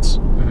went nuts.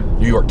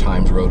 New York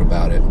Times wrote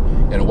about it,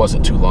 and it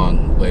wasn't too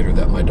long later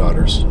that my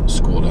daughter's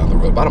school down the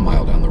road, about a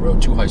mile down the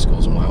road, 2 high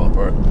schools a mile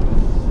apart,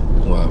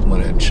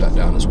 went ahead and shut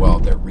down as well.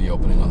 They're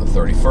reopening on the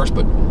 31st,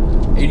 but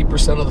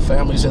 80% of the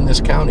families in this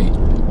county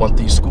want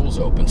these schools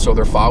open, so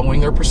they're following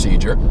their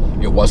procedure.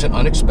 It wasn't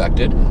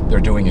unexpected.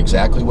 They're doing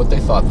exactly what they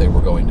thought they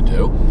were going to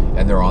do,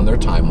 and they're on their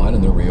timeline,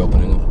 and they're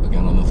reopening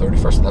again on the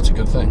 31st, and that's a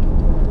good thing.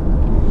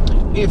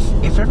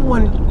 If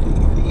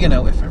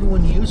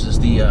everyone uses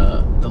the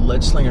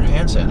lead slinger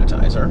hand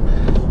sanitizer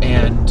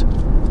and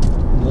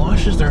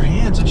washes their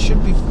hands, it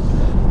should be.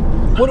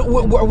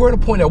 We're at a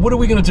point now. What are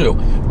we going to do?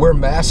 Wear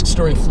masks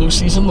during flu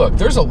season? Look,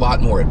 there's a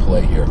lot more at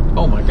play here.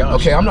 Oh my gosh.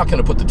 Okay, I'm not going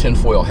to put the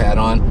tinfoil hat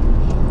on,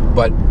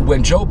 but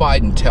when Joe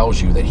Biden tells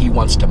you that he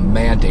wants to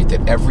mandate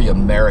that every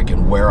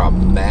American wear a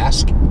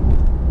mask,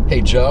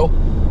 hey Joe,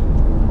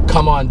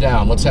 come on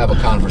down. Let's have a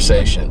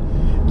conversation.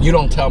 You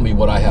don't tell me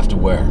what I have to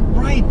wear.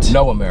 Right.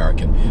 No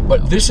American.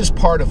 But this is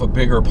part of a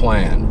bigger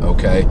plan,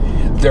 okay?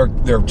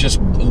 They're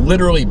just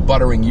literally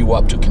buttering you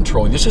up to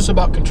control. This is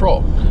about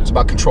control. It's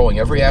about controlling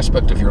every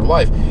aspect of your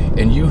life.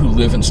 And you who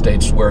live in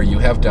states where you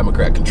have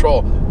Democrat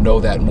control know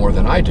that more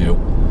than I do.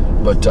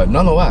 But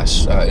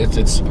nonetheless,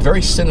 it's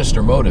very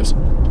sinister motives.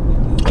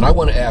 And I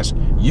want to ask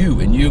you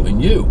and you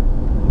and you,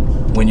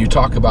 When you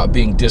talk about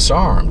being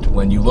disarmed,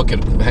 when you look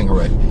at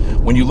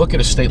when you look at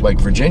a state like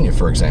Virginia,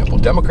 for example,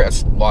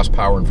 Democrats lost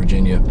power in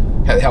Virginia.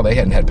 Hell, they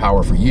hadn't had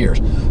power for years.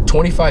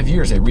 25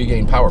 years they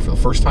regained power for the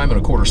first time in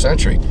a quarter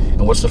century.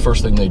 And what's the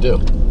first thing they do?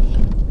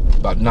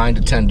 About 9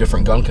 to 10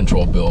 different gun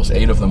control bills.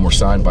 8 of them were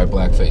signed by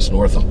Blackface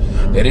Northam.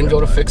 They didn't go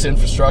to fix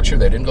infrastructure.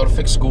 They didn't go to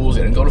fix schools.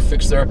 They didn't go to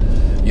fix their,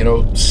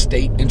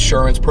 state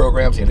insurance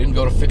programs. They didn't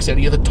go to fix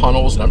any of the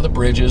tunnels, none of the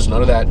bridges,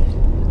 none of that.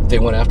 They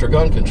went after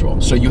gun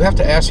control. So you have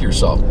to ask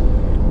yourself,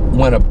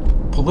 when a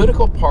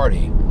political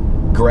party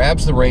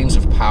grabs the reins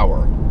of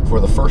power for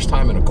the first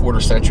time in a quarter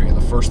century, and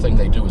the first thing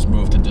they do is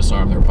move to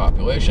disarm their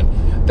population,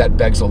 that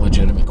begs a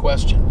legitimate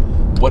question.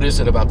 What is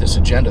it about this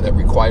agenda that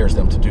requires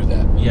them to do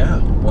that?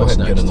 Yeah. Go ahead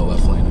and get in the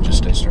left lane and just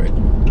stay straight. All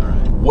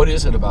right. What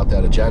is it about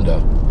that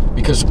agenda?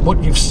 Because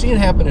what you've seen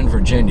happen in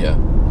Virginia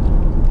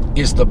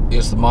is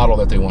the model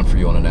that they want for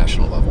you on a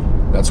national level.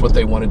 That's what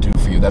they want to do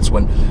for you. That's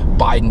when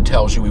Biden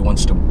tells you he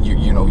wants to,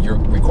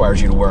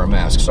 requires you to wear a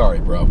mask. Sorry,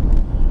 bro.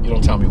 You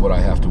don't tell me what I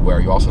have to wear.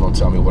 You also don't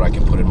tell me what I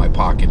can put in my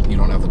pocket. You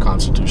don't have the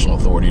constitutional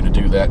authority to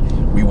do that.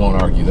 We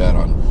won't argue that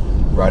on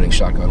Riding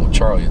Shotgun with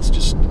Charlie. It's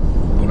just,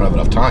 we don't have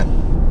enough time.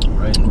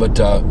 Right. But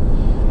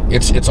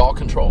it's all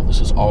control.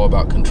 This is all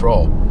about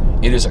control.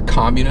 It is a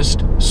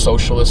communist,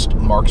 socialist,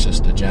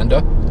 Marxist agenda,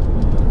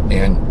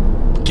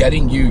 and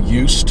getting you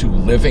used to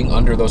living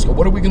under those.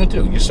 What are we going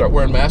to do? You start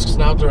wearing masks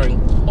now during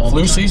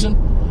flu season?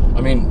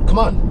 I mean, come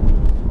on.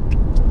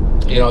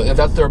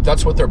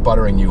 That's what they're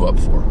buttering you up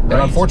for. And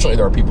unfortunately,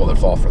 there are people that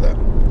fall for that.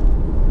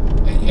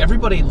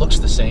 Everybody looks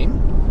the same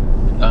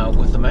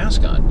with the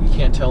mask on. You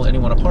can't tell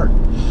anyone apart.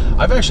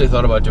 I've actually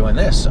thought about doing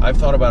this. I've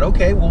thought about,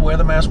 okay, we'll wear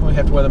the mask when we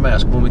have to wear the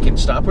mask. When we can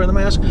stop wearing the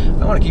mask,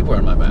 I want to keep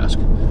wearing my mask.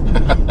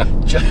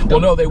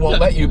 Well, no, they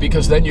won't let you,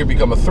 because then you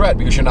become a threat,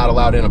 because you're not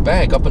allowed in a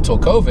bank. Up until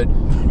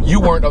COVID,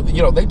 you weren't,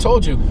 they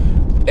told you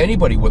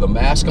anybody with a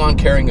mask on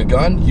carrying a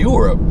gun, you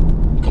were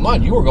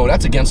going,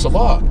 that's against the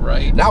law.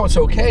 Right. Now it's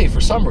okay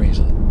for some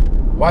reason.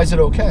 Why is it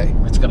okay?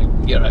 It's gonna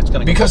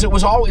because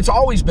it's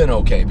always been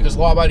okay, because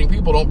law-abiding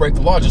people don't break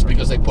the law just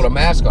because they put a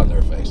mask on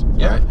their face.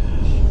 Yeah.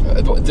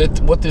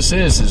 Right? What this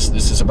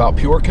is about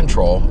pure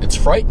control. It's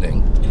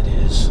frightening. It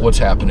is. What's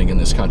happening in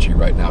this country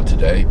right now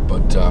today,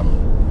 but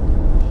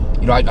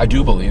I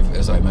do believe,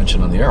 as I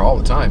mention on the air all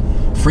the time,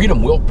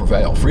 freedom will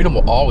prevail. Freedom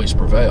will always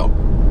prevail.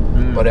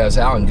 But as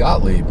Alan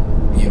Gottlieb,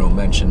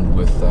 mentioned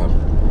with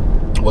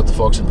what the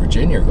folks in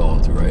Virginia are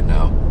going through right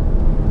now,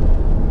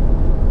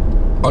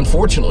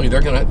 unfortunately,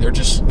 they're gonna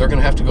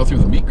have to go through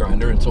the meat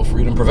grinder until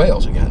freedom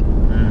prevails again.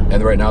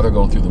 And right now they're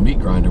going through the meat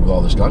grinder with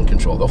all this gun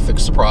control. They'll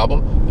fix the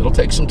problem. It'll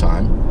take some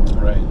time.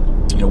 Right.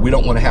 We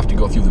don't want to have to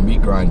go through the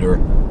meat grinder,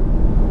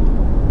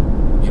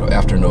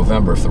 after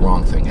November if the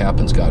wrong thing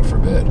happens, God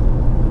forbid.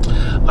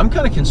 I'm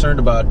kind of concerned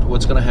about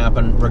what's going to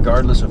happen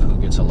regardless of who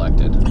gets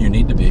elected. You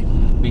need to be.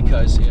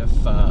 Because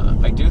if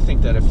I do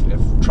think that if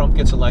Trump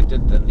gets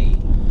elected, then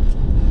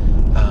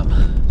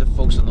the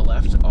folks on the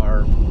left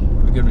are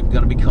going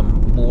to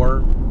become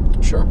more.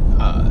 Sure.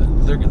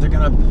 They're going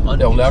to.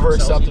 They'll never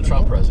accept the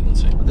Trump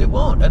presidency. They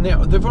won't, and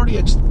they've already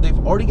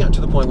gotten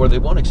to the point where they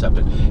won't accept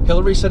it.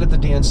 Hillary said at the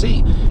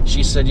DNC,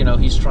 she said,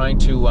 he's trying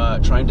to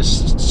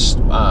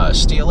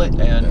steal it,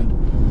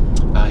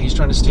 and he's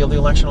trying to steal the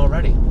election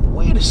already.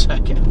 Wait a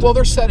second. Well,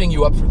 they're setting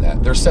you up for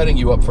that. They're setting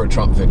you up for a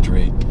Trump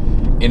victory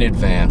in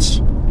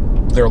advance.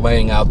 They're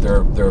laying out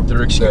their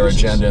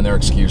agenda and their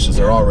excuses.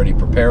 They're already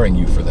preparing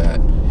you for that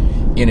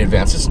in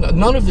advance.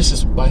 None of this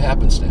is by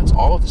happenstance.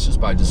 All of this is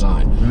by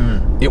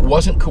design. It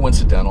wasn't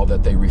coincidental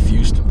that they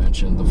refused to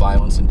mention the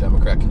violence in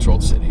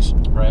Democrat-controlled cities.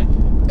 Right.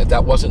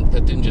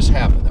 That didn't just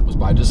happen. That was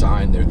by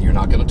design. You're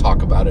not going to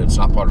talk about it. It's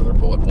not part of their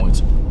bullet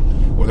points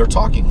or their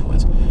talking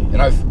points.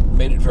 And I've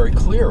made it very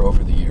clear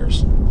over the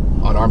years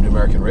on Armed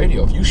American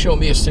Radio, if you show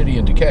me a city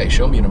in decay,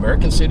 show me an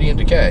American city in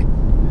decay,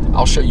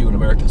 I'll show you an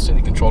American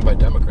city controlled by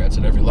Democrats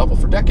at every level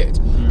for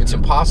decades. It's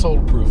impossible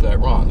to prove that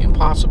wrong.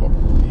 Impossible.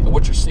 And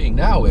what you're seeing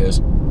now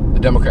is the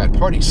Democrat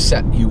Party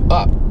set you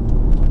up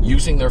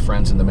using their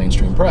friends in the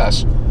mainstream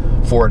press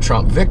for a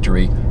Trump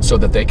victory so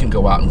that they can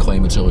go out and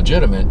claim it's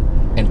illegitimate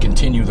and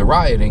continue the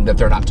rioting that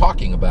they're not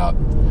talking about,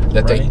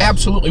 that they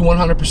absolutely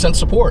 100%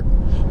 support,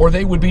 or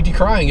they would be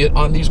decrying it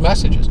on these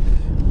messages.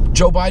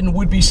 Joe Biden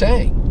would be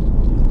saying,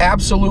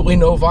 absolutely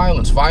no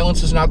violence.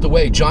 Violence is not the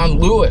way. John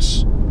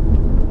Lewis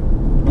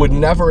would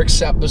never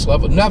accept this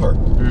level. Never.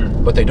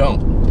 But they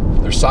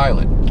don't. They're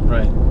silent.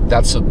 Right.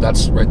 That's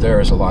right there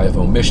is a lie of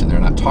omission. They're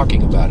not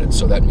talking about it,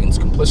 so that means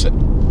complicit.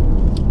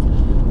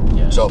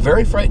 Yes. So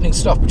very frightening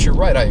stuff, but you're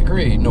right, I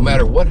agree. No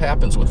matter what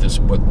happens with this,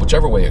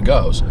 whichever way it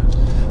goes,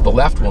 the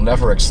left will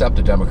never accept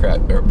a Democrat,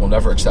 or will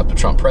never accept a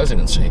Trump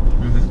presidency.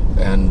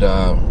 And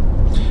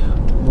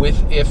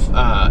if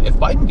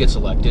Biden gets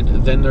elected,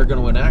 then they're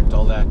going to enact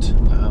all that.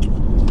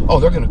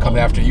 They're going to come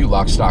after you,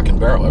 lock, stock, and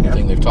barrel.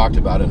 Everything they've talked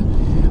about,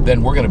 and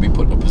then we're going to be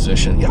put in a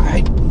position. Yeah,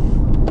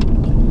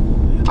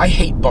 I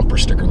hate bumper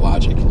sticker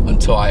logic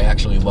until I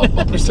actually love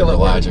bumper sticker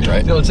logic.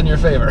 Right? Until it's in your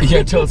favor. Yeah,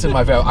 until it's in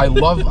my favor. I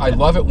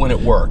love it when it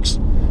works.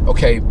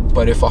 Okay,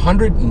 but if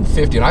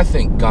 150, and I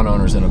think gun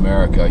owners in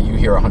America, you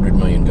hear 100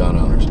 million gun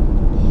owners.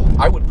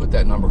 I would put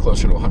that number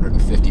closer to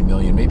 150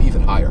 million, maybe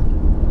even higher,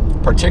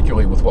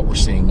 particularly with what we're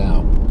seeing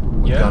now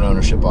with gun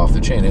ownership off the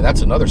chain. And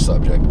that's another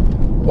subject.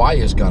 Why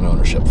is gun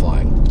ownership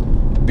flying?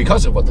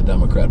 Because of what the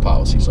Democrat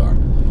policies are.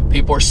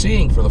 People are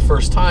seeing for the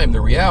first time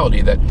the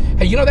reality that,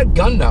 hey, you know, that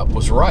gun nut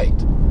was right.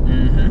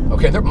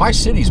 Okay, my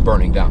city's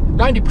burning down.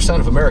 90%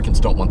 of Americans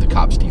don't want the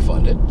cops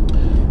defunded.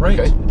 Right.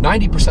 Okay,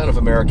 90% of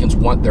Americans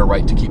want their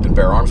right to keep and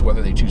bear arms,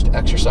 whether they choose to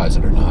exercise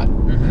it or not.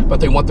 But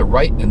they want the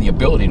right and the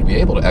ability to be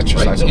able to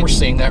exercise, and we're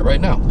seeing that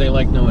right now. They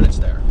like knowing it's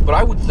there. But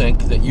I would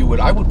think that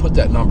I would put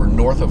that number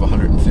north of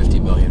 150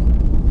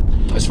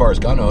 million as far as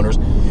gun owners.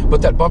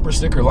 But that bumper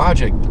sticker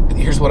logic,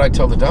 here's what I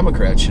tell the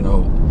Democrats, you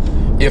know,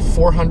 if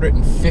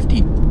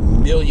 450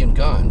 million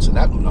guns, and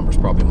that number's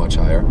probably much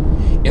higher,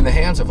 in the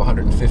hands of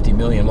 150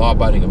 million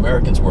law-abiding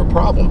Americans were a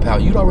problem, pal,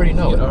 you'd already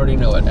know it. You'd already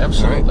know it,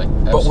 absolutely.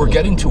 Right? But we're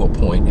getting to a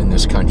point in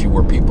this country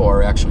where people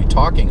are actually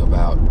talking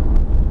about,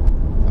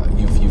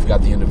 you've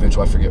got the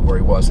individual, I forget where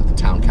he was at the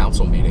town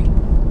council meeting,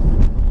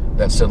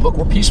 that said, look,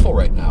 we're peaceful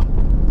right now.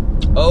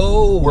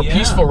 We're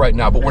peaceful right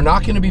now, but we're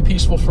not going to be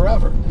peaceful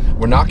forever.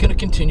 We're not going to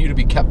continue to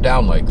be kept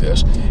down like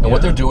this. And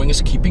what they're doing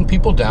is keeping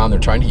people down. They're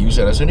trying to use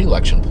it as an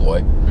election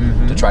ploy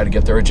to try to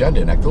get their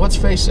agenda enacted. Let's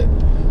face it,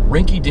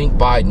 rinky-dink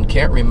Biden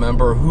can't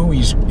remember who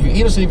he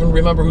doesn't even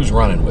remember who's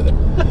running with it.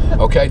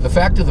 Okay, the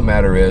fact of the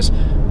matter is,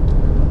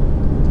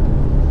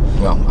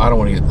 well, I don't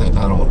want to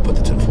put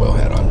the tinfoil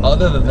hat on.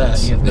 Other than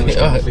that, you have no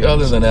strong feelings.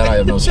 Other than that, I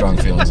have no strong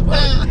feelings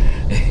about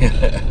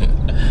it.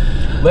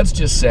 Let's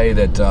just say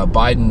that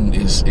Biden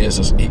is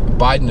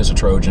a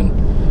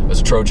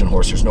Trojan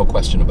horse. There's no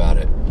question about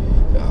it.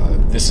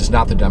 This is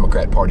not the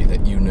Democrat Party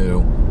that you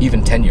knew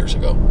even 10 years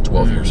ago,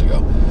 12 years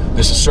ago.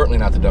 This is certainly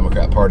not the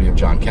Democrat Party of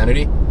John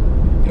Kennedy.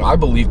 You know, I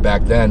believe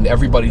back then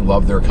everybody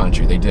loved their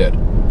country. They did.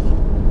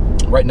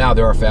 Right now,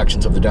 there are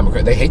factions of the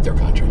Democrat. They hate their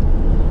country.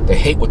 They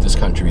hate what this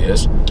country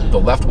is. The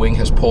left wing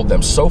has pulled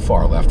them so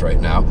far left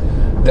right now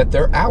that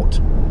they're out.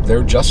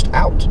 They're just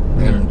out.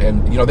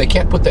 And you know, they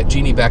can't put that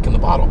genie back in the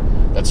bottle.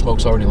 That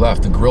smoke's already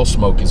left. The grill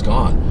smoke is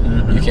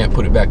gone. You can't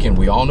put it back in.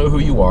 We all know who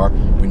you are.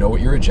 We know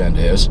what your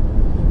agenda is.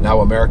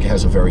 Now America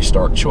has a very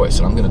stark choice.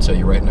 And I'm going to tell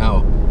you right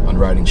now, on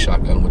Riding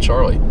Shotgun with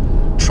Charlie,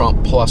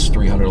 Trump plus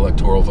 300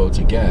 electoral votes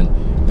again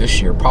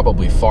this year,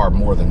 probably far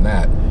more than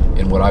that,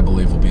 in what I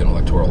believe will be an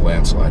electoral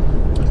landslide.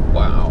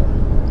 Wow.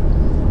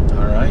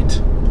 All right.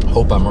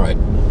 Hope I'm right.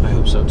 I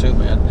hope so too,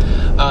 man.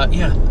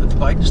 Yeah, the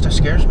Biden stuff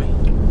scares me.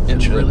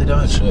 It really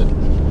does. It should.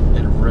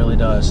 It really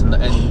does.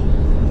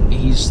 And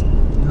he's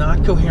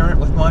not coherent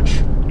with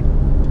much.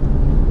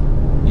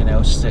 You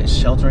know,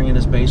 sheltering in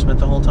his basement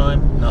the whole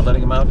time, not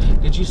letting him out.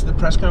 Did you see the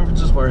press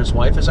conferences where his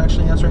wife is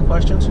actually answering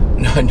questions?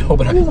 No,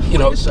 but Wait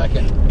a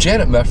second.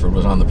 Janet Mefford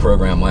was on the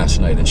program last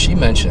night, and she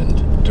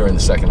mentioned during the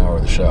second hour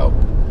of the show,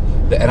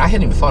 that, and I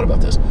hadn't even thought about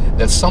this,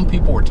 that some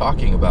people were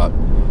talking about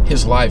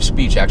his live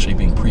speech actually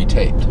being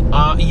pre-taped.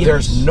 Yes.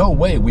 There's no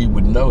way we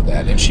would know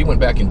that, and she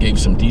went back and gave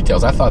some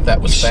details. I thought that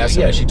was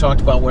fascinating. Yeah, she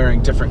talked about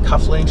wearing different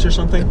cufflinks or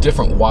something. A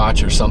different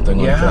watch or something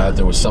like that.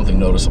 There was something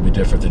noticeably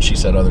different that she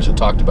said others had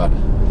talked about.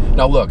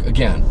 Now look,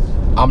 again,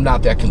 I'm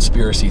not that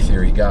conspiracy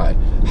theory guy.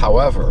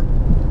 However,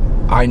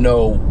 I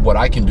know what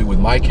I can do with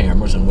my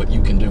cameras and what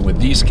you can do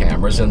with these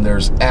cameras, and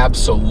there's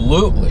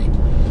absolutely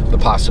the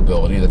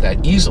possibility that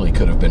that easily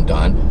could have been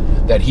done,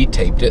 that he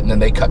taped it, and then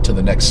they cut to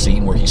the next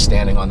scene where he's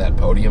standing on that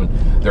podium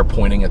and they're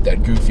pointing at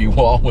that goofy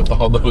wall with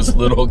all those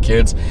little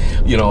kids.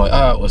 You know,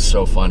 it was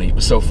so funny. It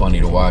was so funny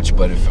to watch,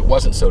 but if it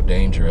wasn't so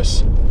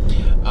dangerous...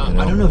 I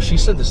don't know if she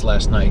said this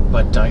last night,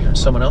 but I heard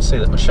someone else say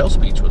that Michelle's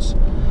speech was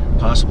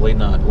possibly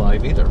not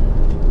live either.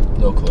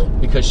 No clue.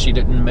 Because she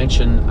didn't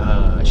mention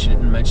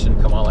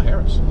Kamala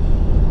Harris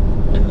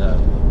in the,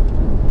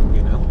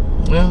 you know.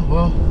 Yeah,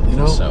 well, you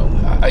know, so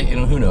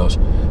who knows?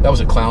 That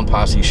was a clown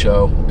posse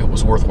show. It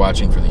was worth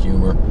watching for the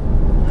humor.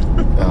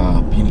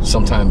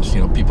 Sometimes,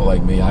 you know, people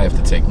like me, I have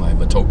to take my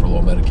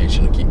metoprolol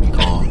medication to keep me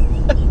calm.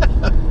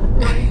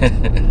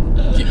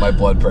 Keep my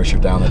blood pressure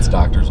down. That's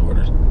doctor's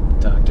orders.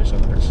 Doctor's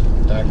orders.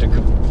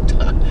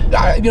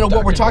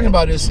 What we're talking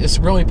about is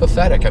really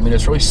pathetic. I mean,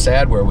 it's really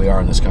sad where we are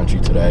in this country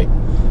today,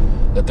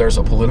 that there's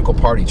a political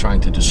party trying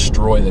to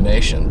destroy the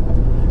nation,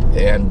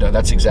 and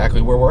that's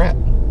exactly where we're at.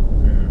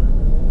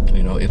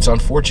 You know, it's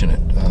unfortunate.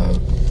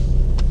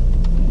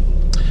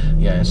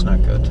 Yeah, it's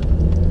not good.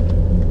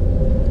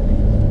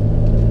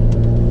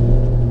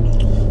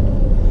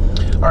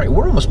 All right,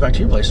 we're almost back to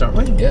your place, aren't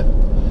we? Yeah.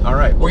 All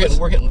right.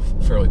 We're getting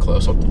fairly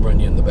close. I'll run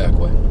you in the back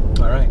way.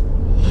 All right.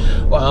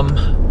 Well,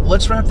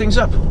 let's wrap things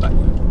up.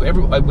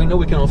 We know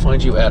we can all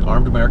find you at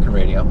Armed American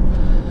Radio.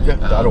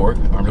 Yeah, .org.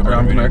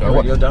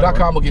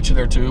 ArmedAmericanRadio.com will get you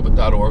there too, but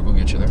 .org will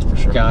get you there for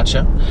sure.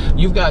 Gotcha.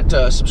 You've got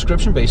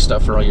subscription-based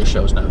stuff for all your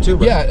shows now too,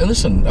 right? Yeah, and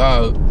listen,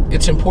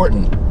 it's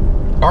important.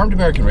 Armed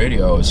American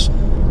Radio is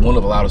one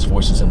of the loudest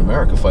voices in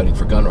America fighting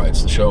for gun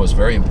rights. The show is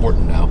very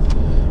important now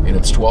in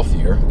its 12th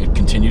year. It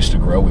continues to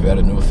grow. We've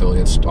added new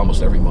affiliates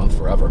almost every month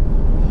forever.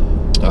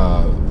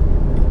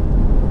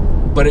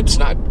 But it's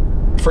not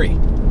free.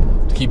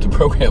 to keep the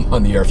program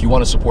on the air. If you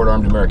want to support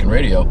Armed American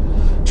Radio,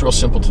 it's real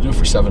simple to do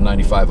for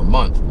 $7.95 a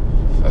month.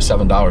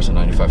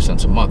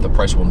 $7.95 a month. The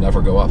price will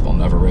never go up. I'll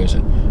never raise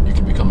it. You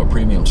can become a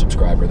premium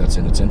subscriber. That's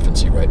in its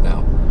infancy right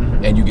now.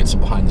 And you get some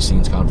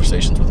behind-the-scenes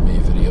conversations with me,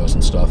 videos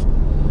and stuff.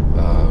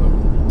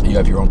 You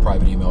have your own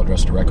private email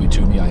address directly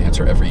to me. I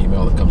answer every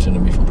email that comes into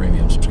me from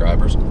premium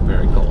subscribers.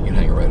 Very cool. You can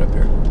hang it right up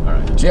here. All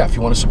right. So yeah, if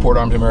you want to support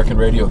Armed American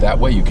Radio that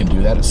way, you can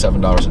do that at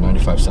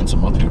 $7.95 a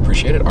month. We'd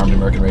appreciate it.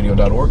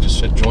 ArmedAmericanRadio.org. Just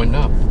hit join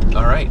now.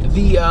 All right.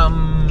 The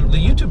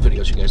YouTube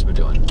videos you guys have been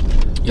doing.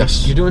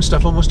 Yes. You're doing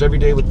stuff almost every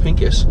day with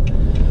Pincus.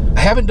 I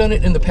haven't done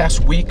it in the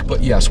past week,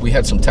 but yes, we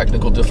had some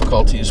technical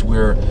difficulties.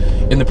 We're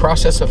in the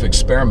process of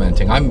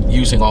experimenting. I'm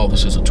using all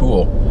this as a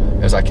tool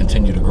as I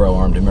continue to grow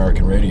Armed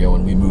American Radio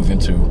and we move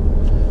into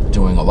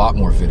doing a lot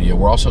more video.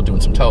 We're also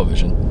doing some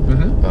television.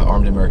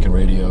 Armed American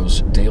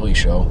Radio's daily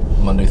show,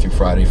 Monday through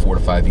Friday, 4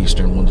 to 5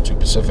 Eastern, 1 to 2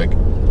 Pacific,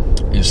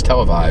 is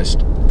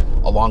televised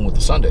along with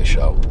the Sunday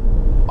show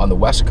on the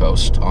West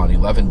Coast on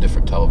 11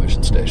 different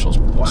television stations,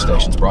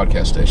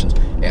 broadcast stations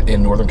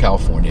in Northern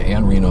California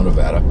and Reno,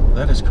 Nevada.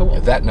 That is cool.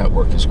 That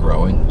network is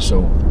growing, so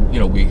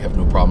we have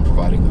no problem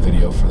providing the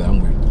video for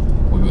them.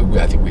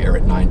 I think we air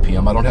at 9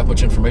 p.m. I don't have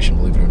much information,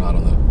 believe it or not,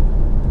 on the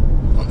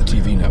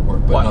TV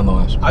network, but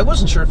nonetheless. I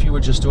wasn't sure if you were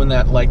just doing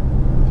that. Like,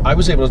 I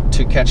was able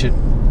to catch it,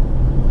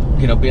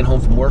 being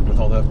home from work with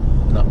all the,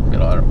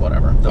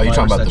 whatever. Oh, you're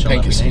talking about the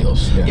Pincus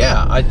deals?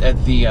 Yeah.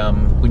 At the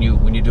when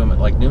you do them at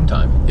like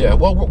noontime. Yeah.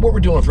 Well, what we're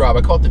doing with Rob,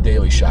 I call it the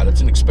Daily Shot.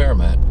 It's an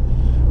experiment.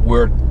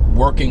 We're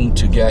working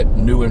to get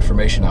new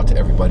information out to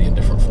everybody in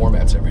different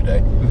formats every day.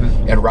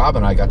 And Rob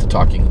and I got to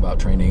talking about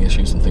training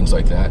issues and things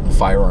like that, and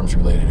firearms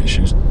related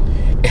issues.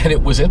 And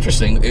it was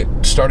interesting. It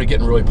started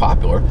getting really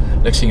popular.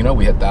 Next thing you know,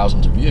 we had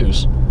thousands of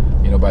views,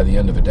 by the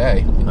end of a day.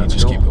 And you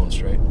just keep going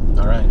straight.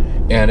 All right.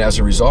 And as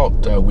a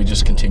result, we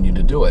just continued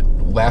to do it.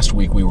 Last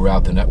week we were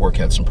out, the network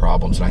had some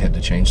problems, and I had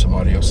to change some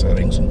audio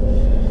settings. And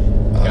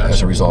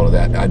as a result of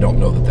that, I don't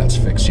know that that's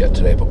fixed yet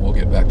today, but we'll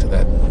get back to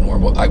that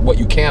normal.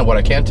 What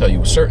I can tell you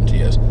with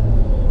certainty is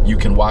you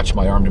can watch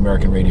my Armed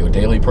American Radio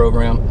daily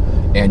program,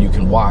 and you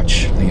can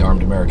watch the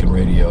Armed American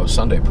Radio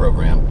Sunday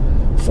program,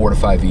 4 to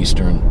 5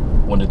 Eastern,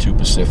 1 to 2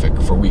 Pacific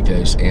for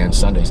weekdays, and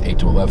Sundays 8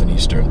 to 11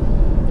 Eastern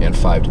and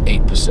 5 to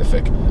 8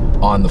 Pacific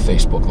on the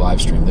Facebook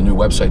live stream. The new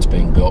website's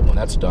being built. When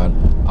that's done,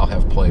 I'll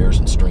have players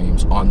and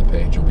streams on the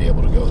page. You'll be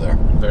able to go there.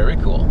 Very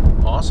cool.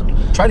 Awesome.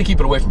 Try to keep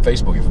it away from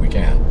Facebook if we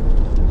can.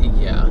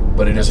 Yeah.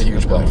 But it is a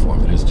huge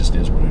platform. It just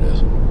is what it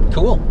is.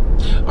 Cool.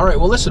 All right,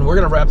 well, listen, we're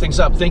going to wrap things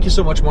up. Thank you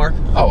so much, Mark.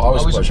 Oh,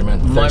 always a pleasure,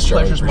 man. Thanks,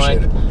 Charlie. My pleasure's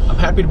mine. I'm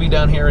happy to be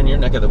down here in your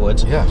neck of the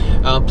woods. Yeah.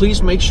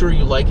 Please make sure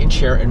you like and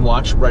share and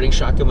watch Riding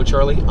Shotgun with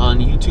Charlie on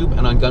YouTube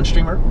and on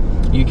Gunstreamer.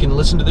 You can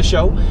listen to the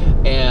show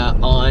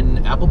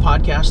on Apple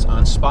Podcasts,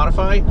 on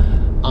Spotify,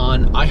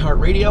 on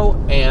iHeartRadio,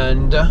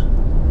 and...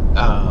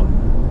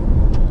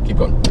 Keep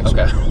going. Thanks.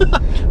 Okay.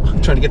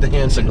 I'm trying to get the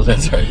hand signals.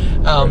 That's right.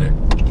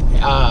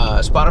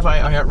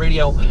 Spotify,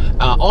 iHeartRadio.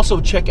 Also,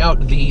 check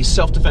out the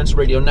Self-Defense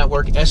Radio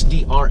Network,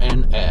 sdrn.us.com.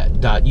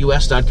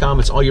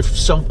 It's all your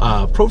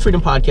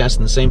pro-freedom podcasts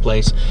in the same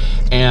place.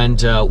 And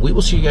we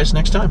will see you guys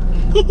next time.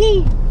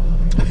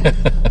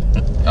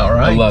 All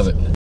right. I love it.